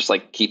not going to just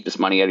keep this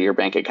money out of your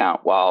bank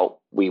account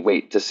while we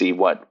wait to see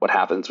what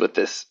happens with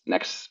this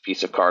next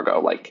piece of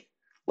cargo.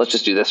 Let's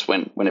just do this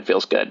when it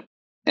feels good.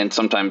 And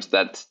sometimes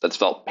that's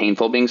felt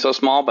painful being so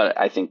small, but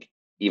I think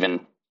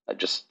even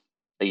just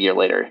a year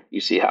later, you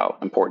see how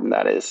important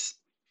that is,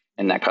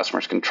 and that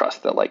customers can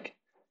trust that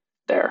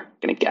they're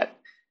going to get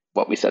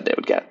what we said they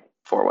would get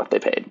for what they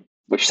paid,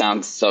 which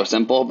sounds so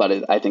simple,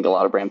 but I think a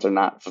lot of brands are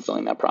not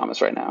fulfilling that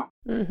promise right now.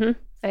 Mm-hmm.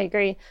 I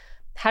agree.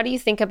 How do you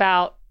think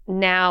about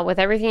now, with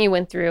everything you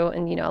went through,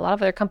 and a lot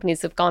of other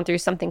companies have gone through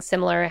something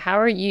similar, how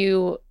are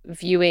you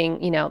viewing,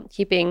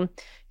 keeping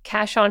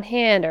cash on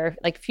hand or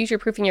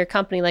future-proofing your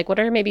company? What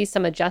are maybe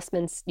some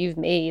adjustments you've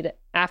made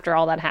after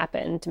all that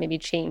happened to maybe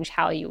change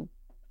how you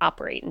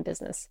operate in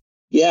business?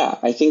 Yeah,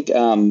 I think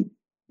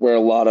where a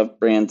lot of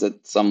brands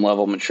at some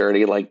level of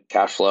maturity,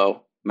 cash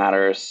flow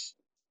matters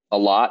a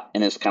lot,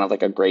 and is kind of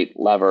a great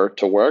lever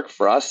to work.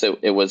 For us,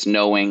 it was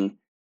knowing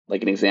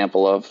an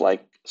example of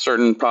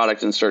certain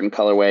products in certain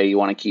colorway, you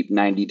want to keep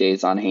 90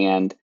 days on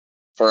hand.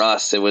 For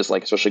us, it was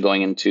especially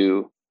going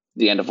into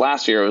the end of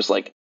last year, it was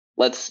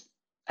let's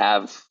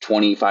have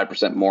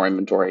 25% more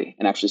inventory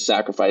and actually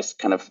sacrifice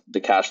kind of the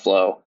cash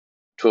flow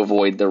to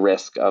avoid the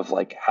risk of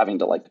having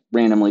to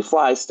randomly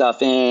fly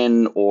stuff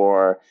in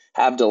or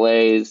have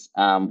delays.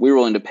 We were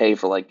willing to pay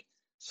for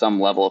some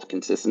level of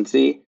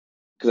consistency,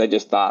 because I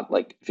just thought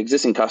if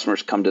existing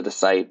customers come to the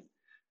site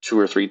 2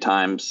 or 3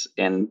 times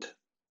and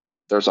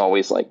there's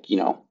always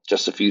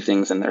just a few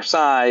things in their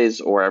size,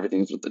 or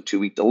everything's with a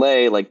 2-week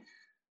delay,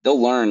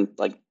 they'll learn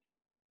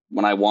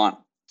when I want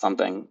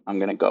something, I'm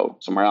going to go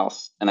somewhere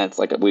else. And it's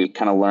we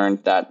kind of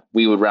learned that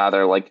we would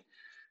rather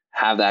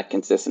have that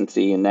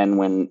consistency. And then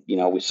when,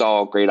 we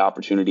saw a great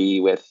opportunity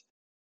with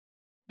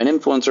an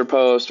influencer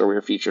post, or we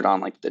were featured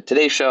on the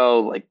Today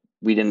Show,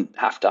 we didn't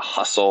have to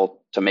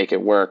hustle to make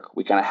it work.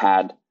 We kind of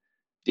had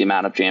the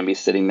amount of Jambies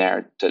sitting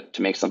there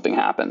to make something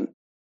happen.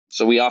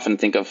 So we often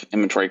think of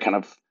inventory kind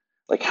of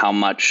how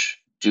much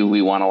do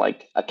we want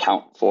to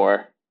account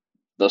for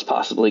those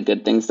possibly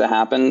good things to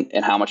happen,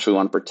 and how much we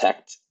want to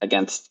protect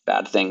against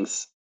bad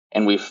things.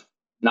 And we've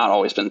not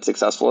always been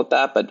successful at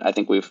that, but I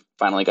think we've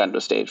finally gotten to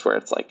a stage where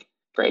it's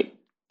great,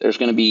 there's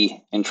going to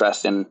be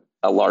interest in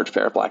a large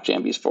pair of black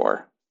Jambies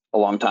for a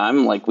long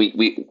time.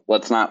 We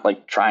let's not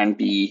try and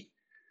be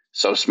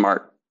so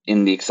smart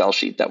in the Excel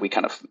sheet that we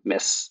kind of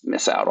miss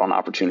out on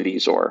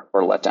opportunities or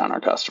let down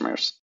our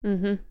customers.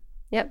 Mm-hmm.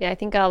 Yep. Yeah, I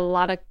think a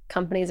lot of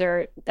companies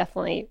are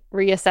definitely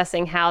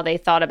reassessing how they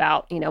thought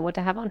about, what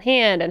to have on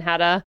hand and how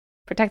to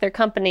protect their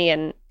company.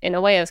 And in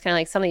a way, it was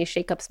kind of some of these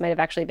shakeups might have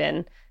actually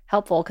been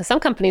helpful, because some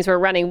companies were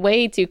running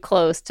way too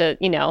close to,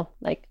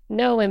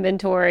 no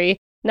inventory,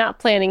 not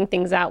planning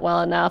things out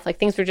well enough.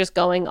 Things were just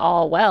going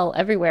all well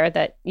everywhere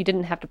that you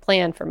didn't have to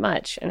plan for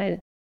much. And I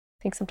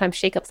think sometimes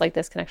shakeups like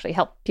this can actually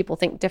help people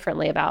think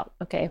differently about,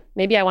 okay,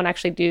 maybe I want to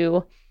actually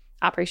do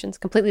operations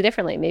completely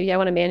differently. Maybe I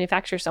want to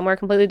manufacture somewhere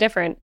completely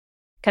different.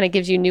 Kind of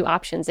gives you new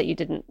options that you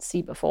didn't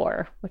see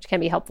before, which can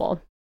be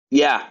helpful.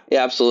 Yeah,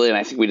 absolutely. And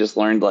I think we just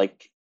learned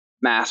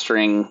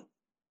mastering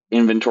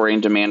inventory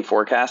and demand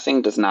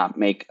forecasting does not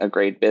make a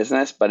great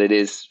business, but it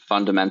is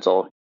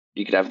fundamental.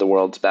 You could have the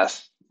world's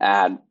best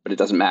ad, but it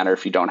doesn't matter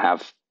if you don't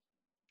have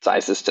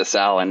sizes to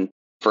sell. And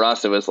for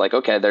us, it was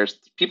okay, there's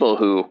people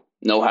who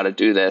know how to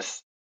do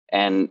this.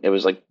 And it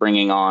was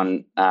bringing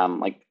on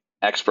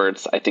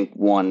experts. I think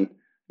one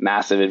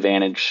massive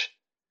advantage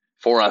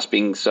for us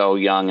being so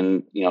young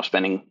and,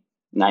 spending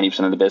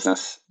 90% of the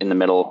business in the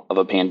middle of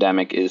a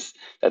pandemic is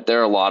that there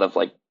are a lot of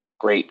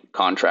great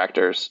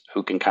contractors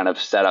who can kind of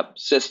set up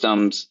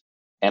systems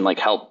and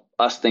help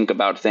us think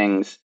about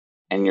things.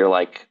 And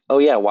you're oh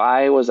yeah,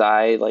 why was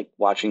I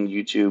watching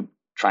YouTube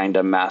trying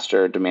to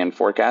master demand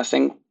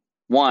forecasting?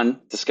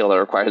 1, it's a skill that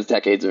requires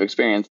decades of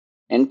experience.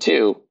 And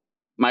 2,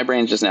 my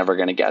brain's just never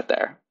going to get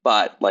there.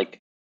 But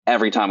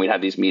every time we'd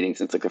have these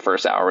meetings, it's like the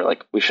first hour, we're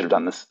like, we should have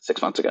done this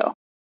 6 months ago.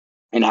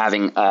 And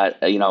having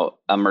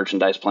a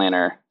merchandise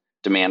planner,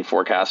 demand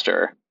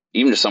forecaster,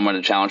 even just someone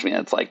to challenge me,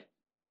 that's like,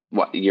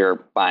 what,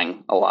 you're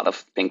buying a lot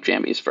of pink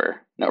jambies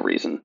for no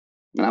reason.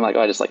 And I'm like,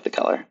 oh, I just like the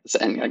color.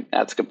 And like,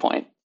 that's a good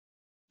point.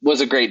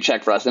 Was a great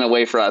check for us. In a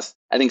way for us,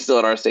 I think still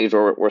at our stage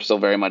where we're still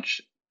very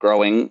much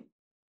growing.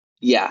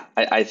 Yeah,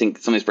 I think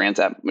some of these brands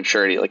at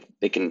maturity, like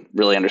they can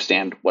really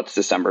understand what's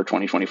December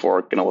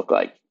 2024 going to look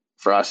like.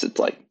 For us, it's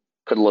like,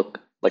 could look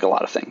like a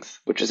lot of things,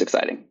 which is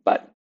exciting,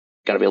 but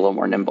got to be a little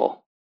more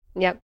nimble.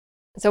 Yep.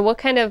 So what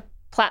kind of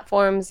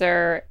platforms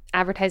or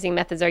advertising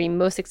methods are you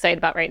most excited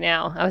about right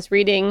now? I was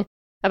reading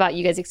about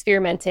you guys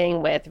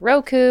experimenting with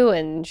Roku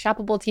and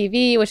shoppable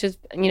TV, which is,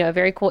 a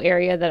very cool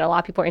area that a lot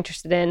of people are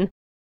interested in.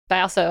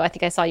 But I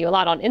think I saw you a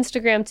lot on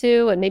Instagram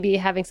too, and maybe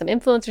having some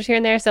influencers here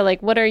and there. So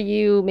like, what are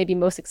you maybe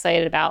most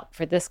excited about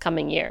for this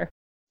coming year?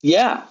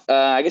 Yeah,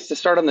 I guess to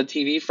start on the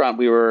TV front,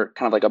 we were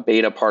kind of like a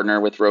beta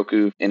partner with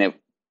Roku, and it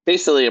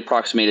basically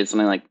approximated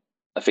something like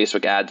a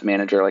Facebook ads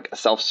manager, like a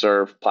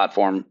self-serve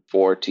platform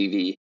for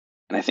TV.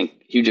 And I think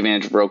huge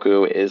advantage of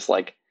Roku is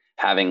like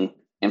having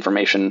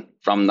information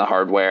from the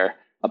hardware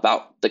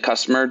about the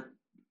customer,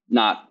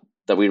 not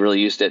that we really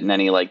used it in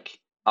any like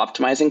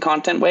optimizing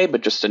content way,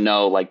 but just to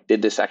know, like,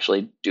 did this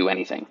actually do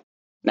anything?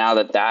 Now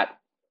that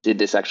did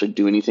this actually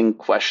do anything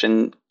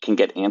question can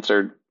get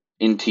answered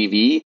in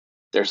TV,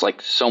 there's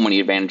like so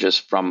many advantages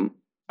from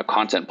a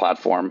content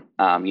platform.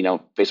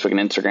 Facebook and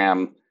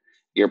Instagram,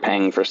 you're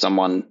paying for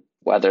someone,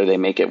 whether they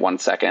make it 1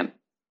 second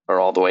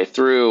or all the way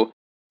through.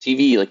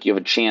 TV, like you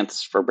have a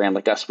chance for a brand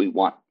like us, we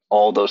want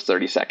all those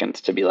 30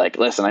 seconds to be like,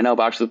 listen, I know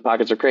boxes with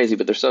pockets are crazy,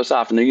 but they're so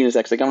soft and they're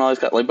unisex, they come in all these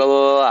cut, like blah, blah,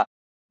 blah, blah.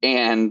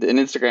 And in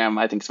Instagram,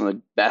 I think some of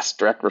the best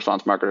direct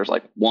response marketers,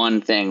 like one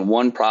thing,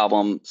 one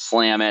problem,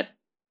 slam it,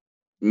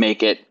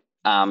 make it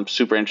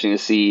super interesting to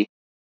see.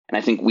 And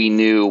I think we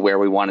knew where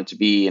we wanted to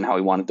be and how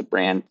we wanted the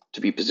brand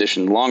to be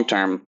positioned long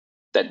term,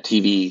 that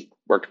TV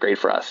worked great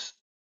for us.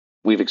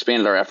 We've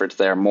expanded our efforts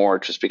there more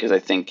just because I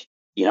think,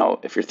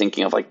 if you're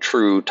thinking of like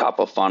true top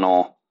of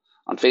funnel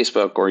on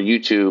Facebook or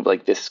YouTube,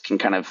 like this can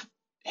kind of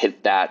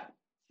hit that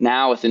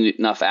now with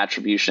enough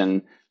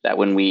attribution that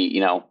when we,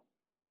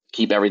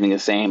 keep everything the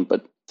same,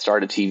 but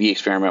start a TV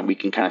experiment, we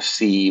can kind of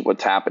see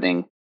what's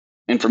happening.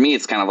 And for me,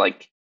 it's kind of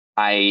like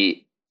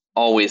I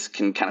always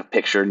can kind of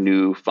picture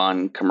new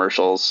fun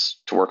commercials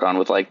to work on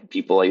with like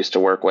people I used to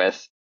work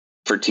with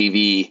for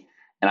TV.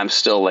 And I'm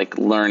still like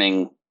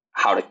learning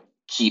how to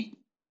keep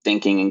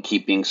thinking and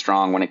keep being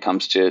strong when it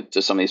comes to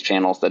some of these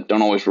channels that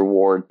don't always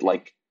reward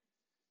like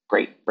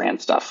great brand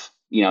stuff.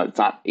 It's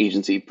not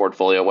agency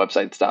portfolio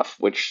website stuff,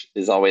 which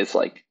is always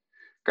like,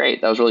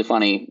 great, that was really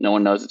funny. No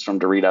one knows it's from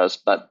Doritos.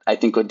 But I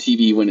think on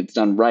TV, when it's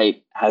done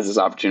right, has this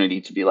opportunity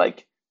to be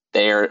like,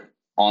 they're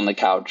on the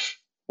couch,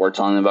 we're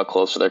telling them about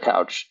clothes for their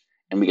couch,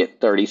 and we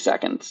get 30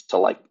 seconds to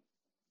like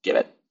give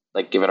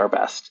it our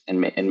best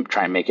and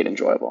try and make it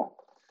enjoyable,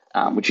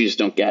 which you just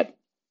don't get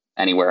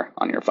anywhere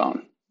on your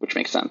phone, which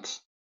makes sense.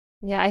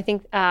 Yeah, I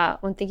think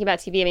when thinking about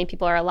TV, I mean,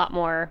 people are a lot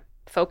more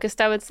focused,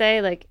 I would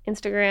say, like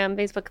Instagram,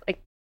 Facebook,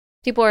 like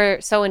people are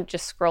so into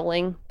just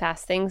scrolling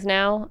past things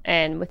now.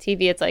 And with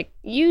TV, it's like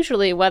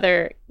usually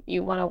whether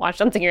you want to watch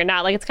something or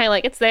not, like it's kind of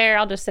like it's there,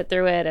 I'll just sit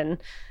through it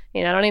and,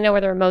 I don't even know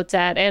where the remote's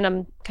at and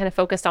I'm kind of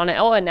focused on it.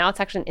 Oh, and now it's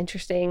actually an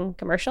interesting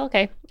commercial.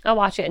 Okay, I'll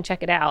watch it and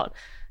check it out.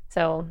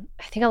 So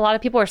I think a lot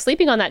of people are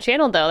sleeping on that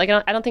channel though. Like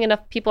I don't think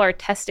enough people are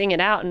testing it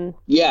out. And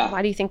yeah,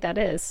 why do you think that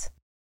is?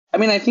 I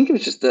mean, I think it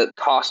was just the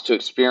cost to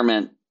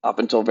experiment up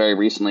until very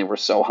recently were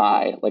so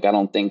high. Like, I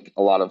don't think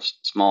a lot of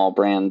small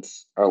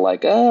brands are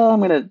like, oh, I'm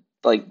going to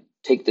like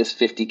take this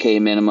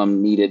 $50K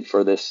minimum needed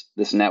for this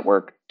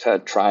network to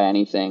try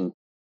anything.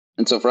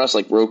 And so for us,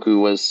 like Roku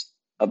was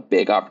a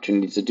big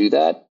opportunity to do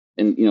that.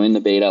 And, in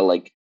the beta,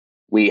 like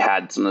we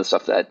had some of the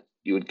stuff that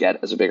you would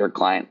get as a bigger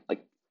client,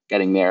 like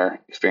getting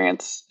their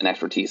experience and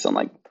expertise on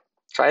like,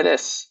 try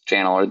this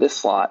channel or this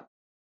slot.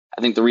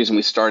 I think the reason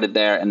we started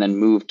there and then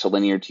moved to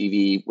linear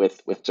TV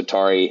with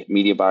Tatari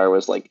Media Buyer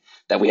was like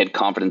that we had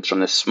confidence from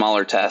this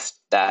smaller test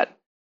that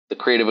the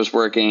creative was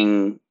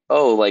working.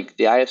 Oh, like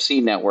the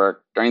IFC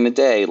network during the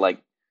day,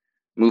 like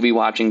movie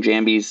watching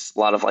jambies, a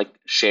lot of like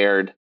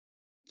shared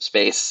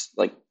space,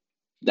 like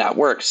that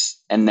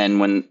works. And then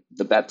when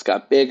the bets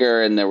got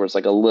bigger and there was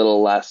like a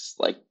little less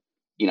like,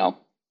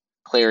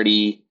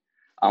 clarity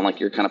on like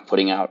you're kind of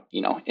putting out,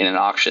 in an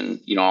auction,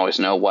 you don't always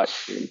know what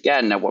you're going to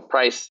get and at what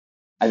price.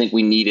 I think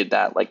we needed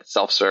that like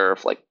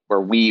self-serve, like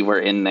where we were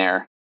in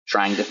there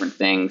trying different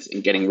things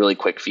and getting really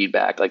quick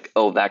feedback. Like,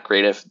 oh, that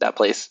creative, that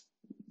place,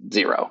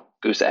 0,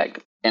 goose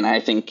egg. And I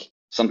think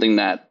something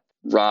that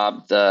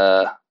Rob,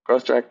 the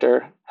growth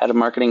director, head of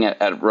marketing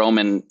at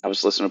Roman, I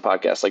was listening to a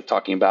podcast like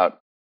talking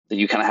about that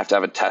you kind of have to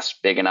have a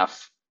test big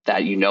enough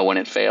that when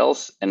it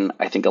fails. And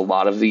I think a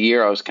lot of the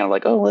year I was kind of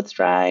like, oh, let's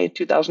try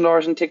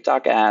 $2,000 in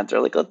TikTok ads, or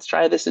like, let's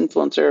try this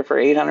influencer for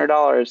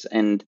 $800.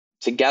 And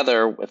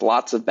together with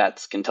lots of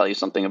bets can tell you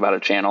something about a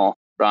channel.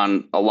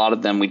 On a lot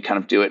of them, we'd kind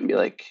of do it and be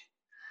like,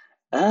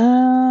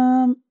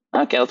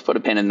 okay, let's put a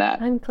pin in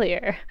that.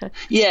 Unclear.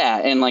 Yeah.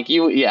 And like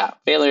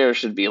failure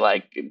should be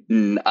like,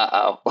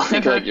 uh-oh.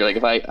 Like you're like,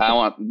 if I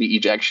want the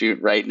eject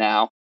chute right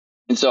now.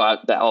 And so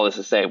all this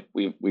to say,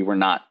 we were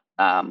not,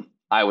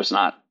 I was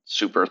not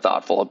super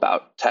thoughtful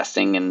about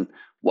testing and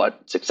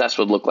what success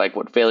would look like,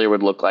 what failure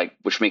would look like,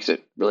 which makes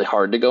it really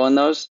hard to go in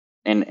those.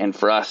 And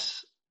for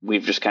us,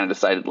 we've just kind of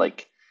decided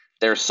like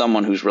there's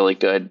someone who's really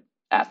good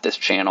at this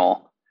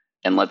channel,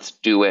 and let's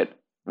do it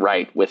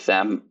right with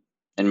them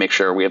and make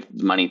sure we have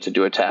the money to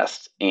do a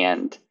test.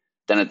 And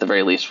then at the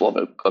very least, we'll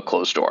have a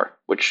closed door,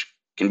 which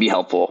can be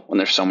helpful when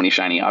there's so many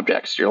shiny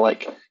objects. You're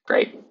like,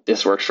 great,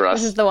 this works for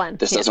us. This is the one.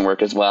 This doesn't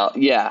work as well.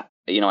 Yeah.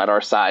 At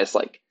our size,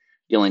 like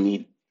you only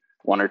need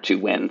 1 or 2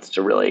 wins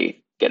to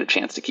really get a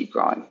chance to keep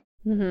growing.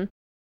 Mm-hmm.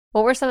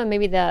 What were some of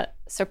maybe the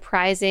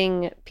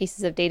surprising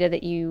pieces of data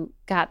that you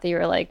got that you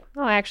were like,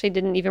 oh, I actually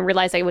didn't even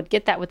realize I would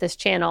get that with this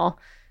channel?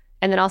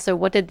 And then also,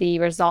 what did the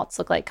results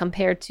look like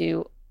compared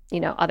to,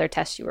 other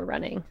tests you were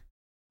running?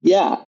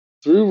 Yeah.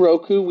 Through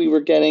Roku, we were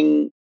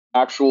getting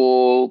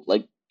actual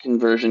like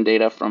conversion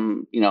data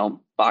from,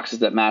 boxes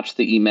that match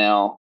the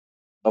email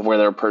of where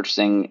they're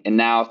purchasing. And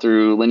now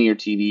through linear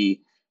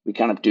TV, we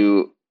kind of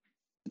do,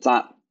 it's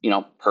not,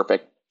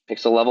 perfect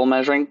pixel level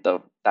measuring,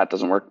 though that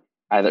doesn't work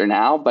either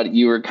now, but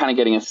you were kind of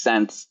getting a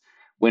sense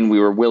when we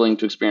were willing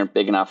to experiment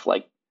big enough,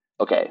 like,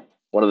 okay,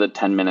 what do the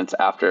 10 minutes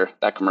after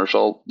that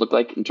commercial look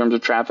like in terms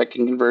of traffic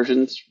and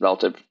conversions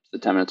relative to the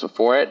 10 minutes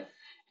before it?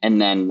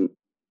 And then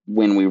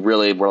when we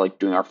really were like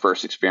doing our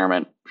first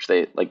experiment, which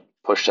they like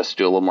pushed us to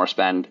do a little more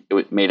spend,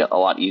 it made it a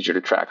lot easier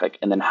to track. Like,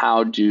 and then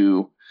how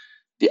do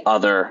the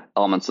other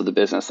elements of the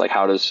business, like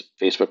how does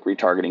Facebook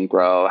retargeting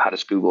grow? How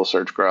does Google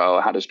search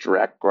grow? How does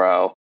direct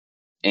grow?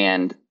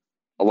 And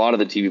a lot of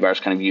the TV buyers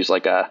kind of use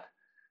like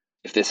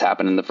if this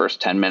happened in the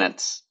first 10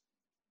 minutes,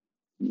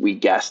 we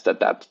guess that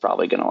that's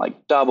probably going to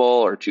like double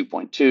or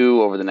 2.2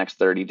 over the next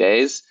 30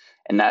 days.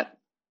 And that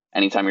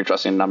anytime you're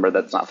trusting a number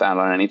that's not found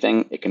on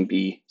anything, it can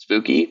be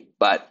spooky.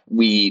 But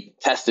we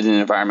tested in an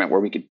environment where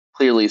we could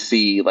clearly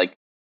see like,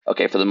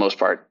 okay, for the most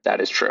part,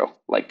 that is true.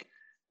 Like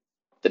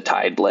the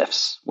tide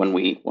lifts when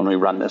we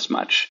run this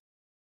much.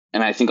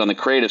 And I think on the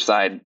creative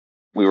side,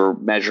 we were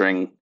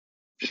measuring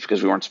just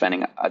because we weren't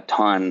spending a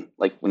ton.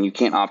 Like when you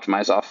can't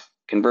optimize off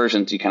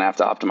conversions, you kind of have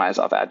to optimize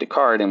off add to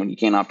cart. And when you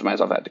can't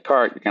optimize off add to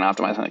cart, you're kind of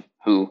optimizing like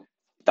who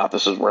thought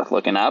this was worth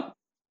looking up.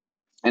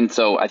 And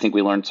so I think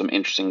we learned some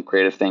interesting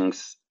creative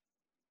things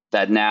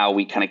that now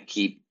we kind of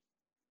keep.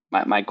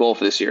 My goal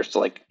for this year is to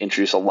like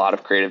introduce a lot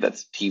of creative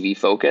that's TV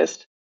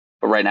focused.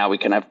 But right now we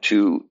can have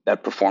 2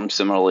 that perform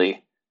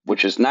similarly,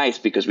 which is nice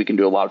because we can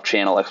do a lot of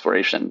channel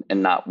exploration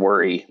and not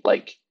worry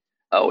like,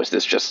 oh, is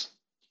this just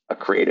a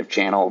creative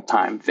channel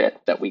time fit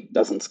that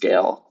doesn't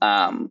scale?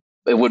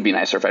 It would be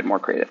nicer if I had more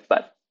creative,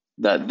 but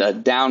the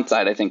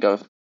downside, I think,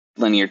 of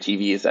linear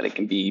TV is that it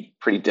can be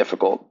pretty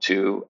difficult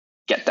to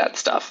get that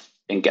stuff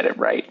and get it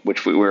right,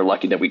 which we were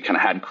lucky that we kind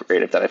of had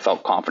creative that I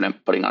felt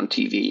confident putting on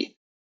TV.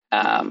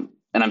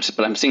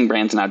 But I'm seeing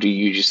brands now do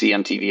UGC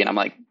on TV, and I'm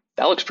like,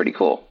 that looks pretty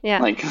cool. Yeah.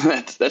 Like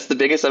that's the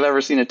biggest I've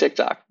ever seen a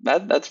TikTok.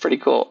 That's pretty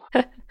cool.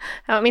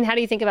 I mean, how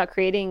do you think about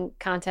creating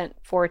content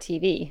for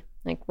TV?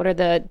 Like, what are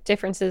the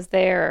differences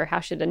there, or how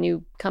should a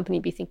new company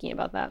be thinking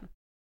about that?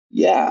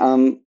 Yeah.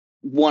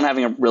 One,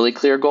 having a really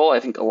clear goal.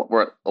 I think a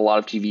lot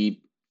of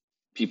TV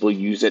people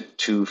use it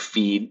to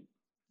feed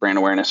brand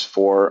awareness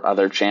for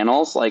other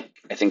channels. Like,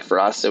 I think for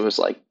us, it was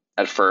like,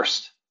 at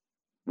first,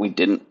 we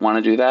didn't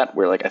want to do that.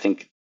 We're like, I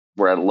think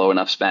we're at a low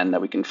enough spend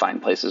that we can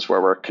find places where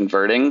we're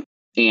converting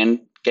and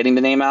getting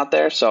the name out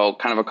there. So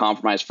kind of a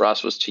compromise for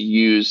us was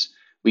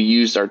we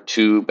used our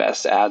 2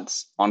 best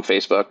ads on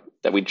Facebook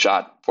that we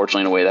shot,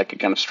 fortunately, in a way that could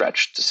kind of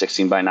stretch to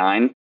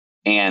 16:9.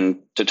 And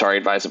to target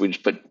advise that we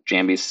just put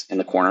Jambies in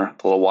the corner,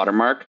 the little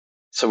watermark.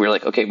 So we were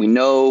like, okay, we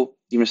know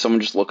even if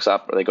someone just looks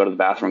up or they go to the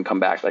bathroom and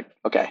come back, like,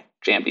 okay,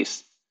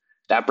 Jambies,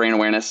 that brand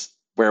awareness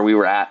where we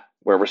were at,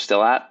 where we're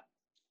still at,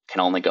 can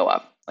only go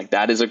up. Like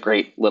that is a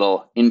great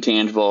little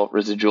intangible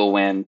residual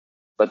win.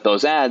 But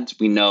those ads,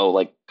 we know,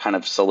 like kind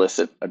of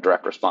solicit a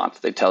direct response.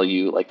 They tell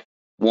you like,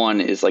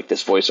 one is like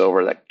this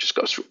voiceover that just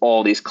goes through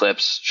all these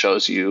clips,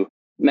 shows you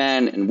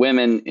men and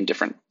women in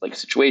different like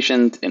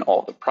situations in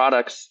all the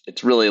products.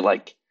 It's really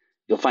like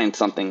you'll find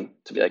something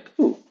to be like,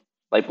 ooh,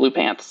 light blue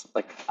pants.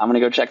 Like I'm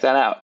going to go check that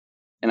out.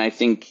 And I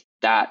think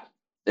that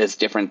is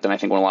different than I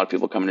think when a lot of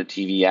people come into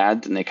TV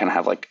ads and they kind of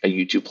have like a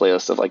YouTube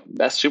playlist of like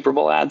best Super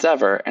Bowl ads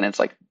ever. And it's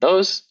like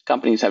those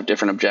companies have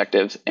different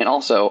objectives and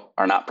also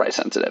are not price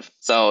sensitive.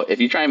 So if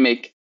you try and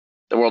make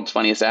the world's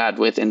funniest ad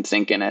with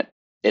NSYNC in it,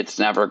 it's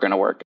never going to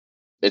work.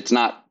 It's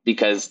not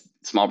because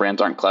small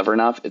brands aren't clever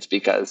enough. It's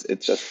because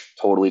it's just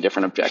totally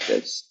different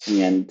objectives.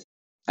 And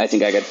I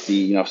think I got to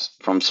see,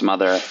 from some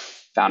other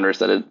founders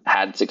that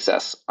had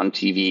success on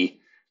TV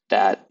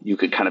that you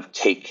could kind of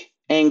take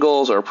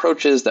angles or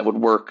approaches that would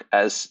work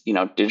as,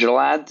 digital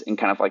ads and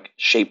kind of like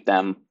shape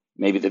them.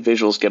 Maybe the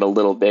visuals get a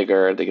little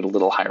bigger, they get a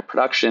little higher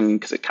production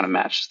because it kind of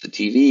matches the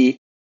TV.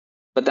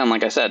 But then,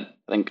 like I said,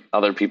 I think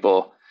other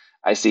people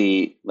I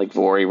see, like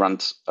Vori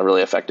runs a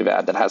really effective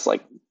ad that has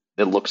like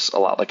it looks a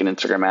lot like an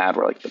Instagram ad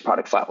where like the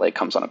product flat lay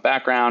comes on a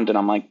background. And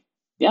I'm like,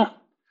 yeah,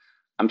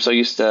 I'm so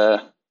used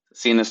to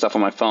seeing this stuff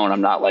on my phone.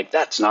 I'm not like,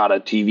 that's not a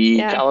TV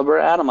caliber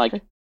ad. I'm like,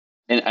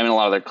 and I mean, a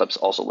lot of their clips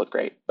also look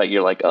great, but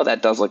you're like, oh,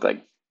 that does look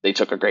like they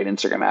took a great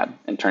Instagram ad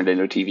and turned it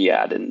into a TV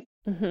ad.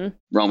 And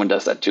Roman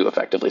does that too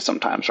effectively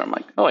sometimes where I'm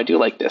like, oh, I do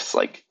like this.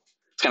 Like,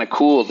 it's kind of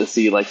cool to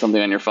see like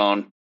something on your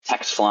phone,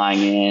 text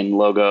flying in,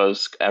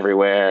 logos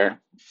everywhere,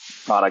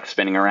 products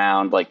spinning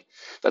around, like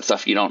that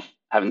stuff you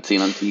haven't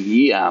seen on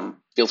TV.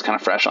 Feels kind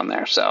of fresh on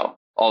there. So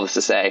all this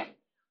to say,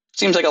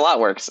 seems like a lot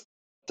works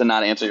to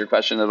not answer your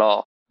question at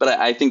all. But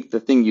I think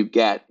the thing you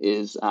get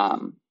is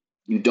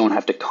you don't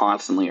have to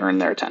constantly earn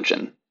their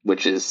attention,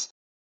 which is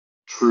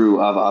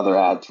true of other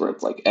ads where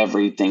it's like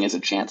everything is a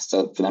chance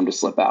for them to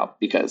slip out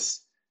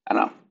because, I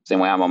don't know, same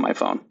way I'm on my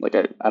phone. Like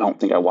I don't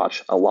think I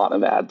watch a lot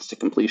of ads to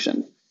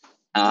completion.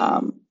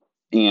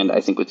 And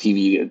I think with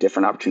TV, you get a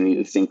different opportunity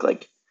to think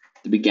like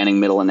the beginning,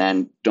 middle, and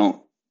end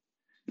don't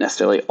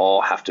necessarily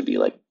all have to be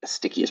like as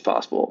sticky as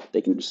possible.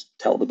 They can just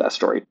tell the best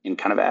story in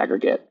kind of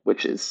aggregate,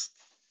 which is,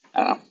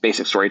 I don't know,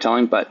 basic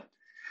storytelling. But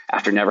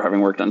after never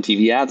having worked on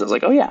TV ads, I was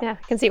like, oh yeah,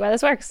 I can see why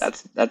this works.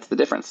 That's the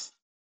difference.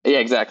 Yeah,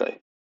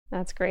 exactly.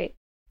 That's great.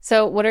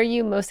 So what are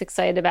you most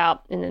excited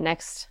about in the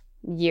next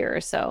year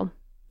or so?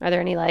 Are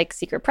there any like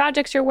secret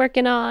projects you're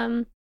working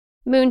on?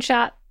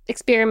 Moonshot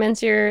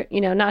experiments you're,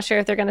 not sure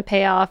if they're going to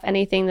pay off?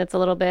 Anything that's a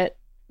little bit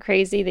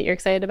crazy that you're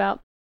excited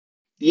about?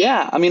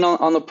 Yeah. I mean,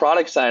 on the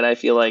product side, I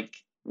feel like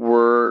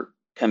we're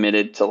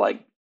committed to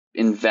like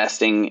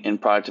investing in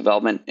product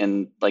development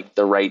and like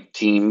the right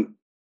team.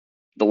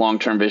 The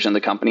long-term vision of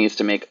the company is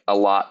to make a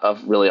lot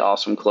of really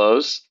awesome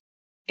clothes.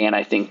 And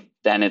I think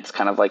then it's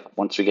kind of like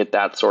once we get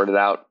that sorted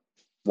out,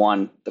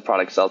 one, the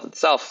product sells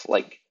itself.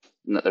 Like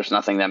there's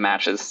nothing that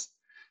matches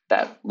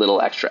that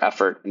little extra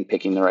effort in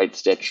picking the right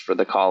stitch for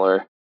the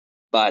collar.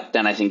 But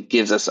then I think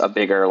gives us a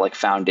bigger like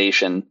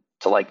foundation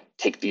to like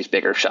take these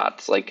bigger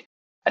shots. Like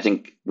I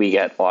think we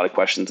get a lot of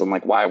questions on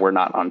like why we're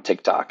not on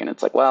TikTok. And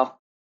it's like, well,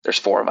 there's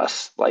 4 of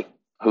us, like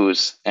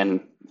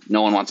and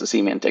no one wants to see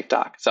me on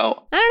TikTok.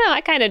 So I don't know. I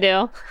kind of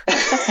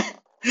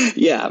do.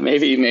 Yeah,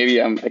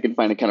 maybe I could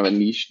find a kind of a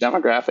niche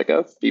demographic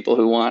of people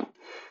who want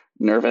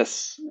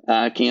nervous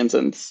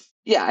Kansans.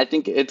 Yeah, I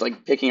think it's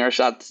like picking our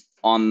shots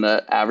on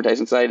the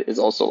advertising side is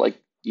also like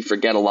you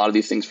forget a lot of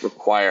these things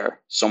require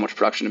so much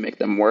production to make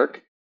them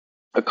work.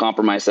 A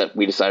compromise that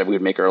we decided we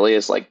would make early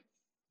is like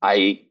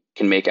I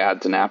can make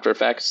ads in After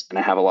Effects, and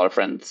I have a lot of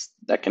friends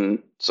that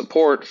can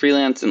support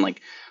freelance, and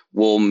like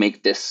we'll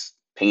make this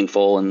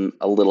painful and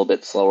a little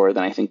bit slower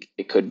than I think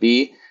it could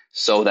be,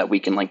 so that we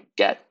can like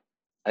get,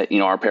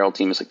 our apparel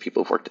team is like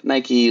people who've worked at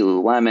Nike,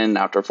 Lululemon,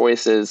 Outdoor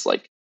Voices,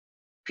 like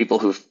people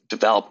who've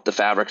developed the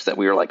fabrics that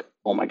we were like,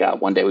 oh my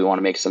God, one day we want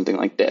to make something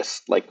like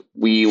this. Like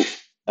we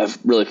have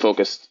really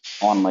focused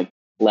on like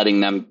letting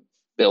them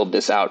build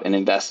this out and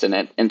invest in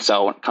it. And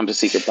so when it comes to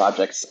secret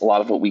projects, a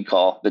lot of what we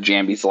call the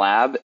Jambies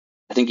Lab,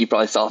 I think you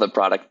probably saw the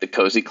product, the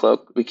Cozy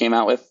Cloak we came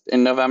out with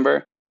in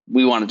November.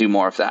 We want to do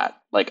more of that.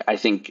 Like, I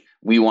think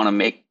we want to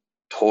make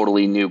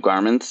totally new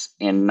garments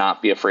and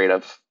not be afraid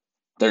of,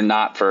 they're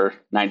not for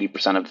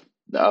 90%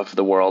 of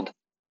the world,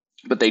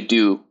 but they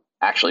do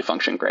actually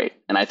function great.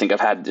 And I think I've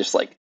had just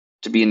like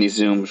to be in these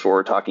Zooms where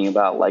we're talking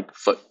about like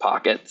foot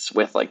pockets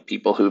with like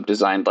people who've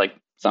designed like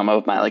some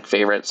of my like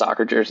favorite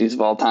soccer jerseys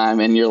of all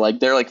time. And you're like,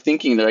 they're like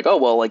thinking, they're like, oh,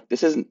 well, like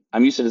this isn't,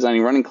 I'm used to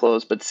designing running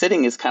clothes, but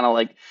sitting is kind of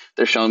like,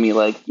 they're showing me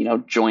like,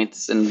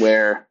 joints and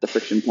where the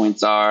friction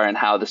points are and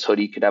how this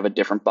hoodie could have a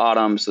different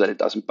bottom so that it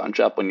doesn't bunch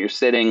up when you're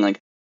sitting. Like,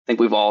 I think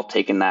we've all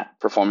taken that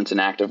performance in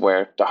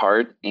activewear to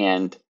heart,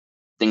 and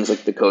things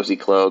like the Cozy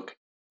Cloak.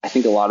 I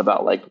think a lot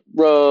about like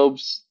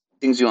robes,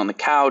 things you do on the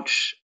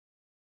couch.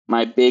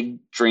 My big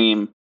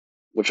dream,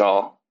 which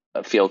I'll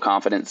feel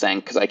confident saying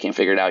because I can't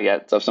figure it out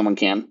yet. So if someone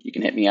can, you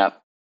can hit me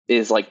up,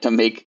 is like to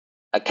make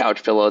a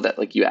couch pillow that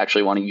like you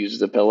actually want to use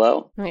as a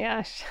pillow. Oh my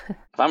gosh.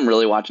 If I'm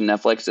really watching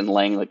Netflix and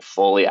laying like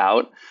fully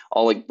out,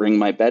 I'll like bring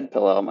my bed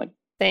pillow. I'm like,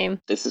 same.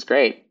 This is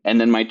great. And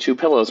then my 2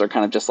 pillows are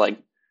kind of just like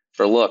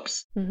for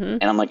looks. Mm-hmm.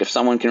 And I'm like, if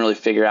someone can really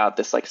figure out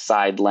this like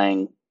side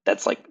laying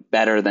that's like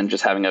better than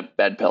just having a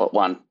bed pillow.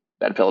 One,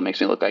 bed pillow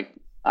makes me look like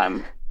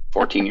I'm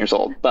 14 years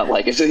old. But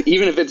like,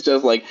 even if it's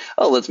just like,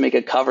 oh, let's make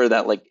a cover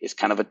that like is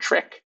kind of a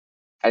trick.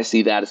 I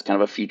see that as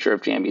kind of a future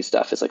of Jambi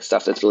stuff. It's like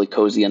stuff that's really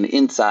cozy on the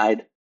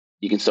inside.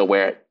 You can still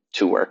wear it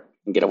to work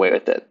and get away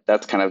with it.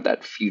 That's kind of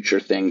that future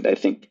thing that I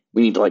think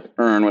we need to like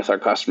earn with our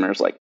customers.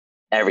 Like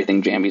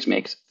everything Jambies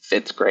makes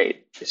fits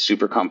great, is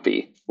super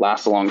comfy,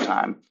 lasts a long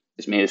time,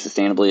 is made as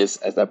sustainably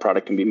as that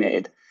product can be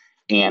made.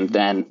 And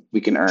then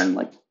we can earn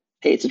like,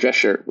 hey, it's a dress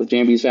shirt with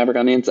Jambies fabric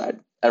on the inside.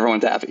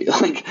 Everyone's happy.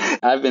 Like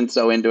I've been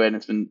so into it, and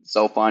it's been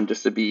so fun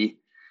just to be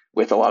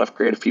with a lot of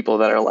creative people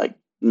that are like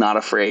not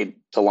afraid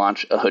to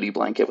launch a hoodie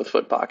blanket with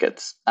foot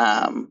pockets.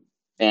 And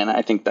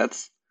I think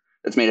that's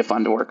made it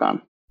fun to work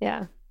on.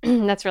 Yeah,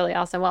 that's really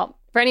awesome. Well,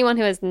 For anyone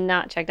who has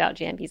not checked out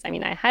Jambies, I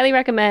mean, I highly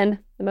recommend,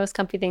 the most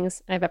comfy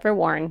things I've ever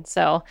worn.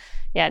 So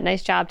yeah,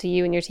 nice job to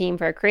you and your team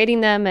for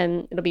creating them.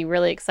 And it'll be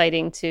really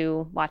exciting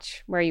to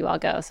watch where you all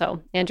go.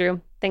 So Andrew,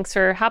 thanks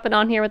for hopping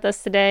on here with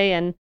us today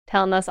and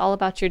telling us all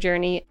about your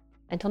journey.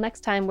 Until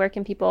next time, where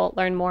can people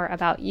learn more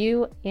about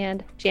you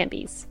and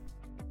Jambies?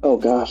 Oh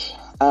gosh,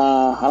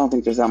 I don't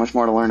think there's that much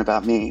more to learn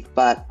about me,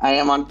 but I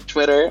am on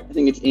Twitter. I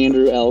think it's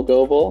Andrew L.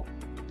 Goebel.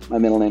 My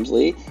middle name's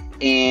Lee.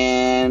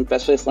 And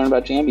best place to learn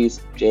about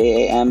Jambies,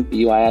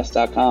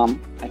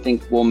 JAMBUIS.com. I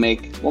think we'll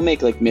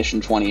make like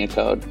Mission 20 a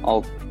code.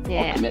 I'll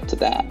commit to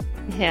that.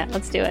 Yeah,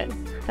 let's do it.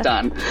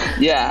 Done.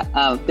 Yeah.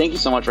 Thank you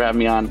so much for having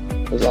me on.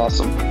 It was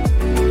awesome.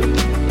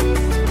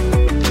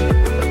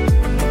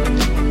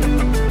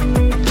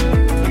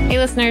 Hey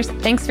listeners,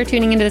 thanks for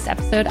tuning into this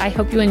episode. I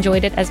hope you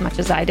enjoyed it as much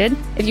as I did.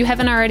 If you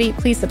haven't already,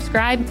 please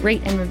subscribe,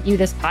 rate, and review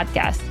this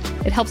podcast.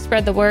 It helps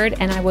spread the word,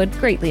 and I would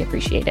greatly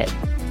appreciate it.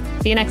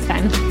 See you next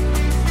time.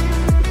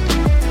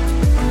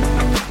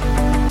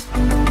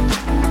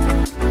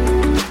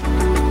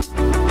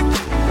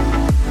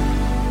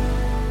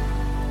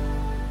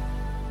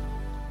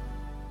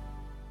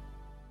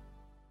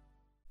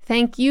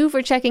 Thank you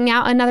for checking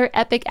out another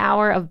epic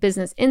hour of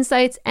business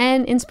insights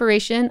and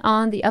inspiration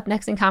on the Up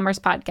Next in Commerce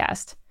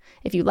podcast.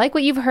 If you like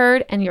what you've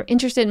heard and you're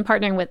interested in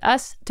partnering with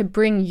us to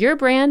bring your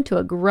brand to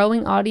a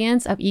growing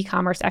audience of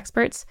e-commerce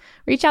experts,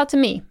 reach out to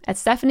me at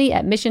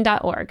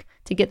Stephanie@mission.org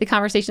to get the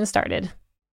conversation started.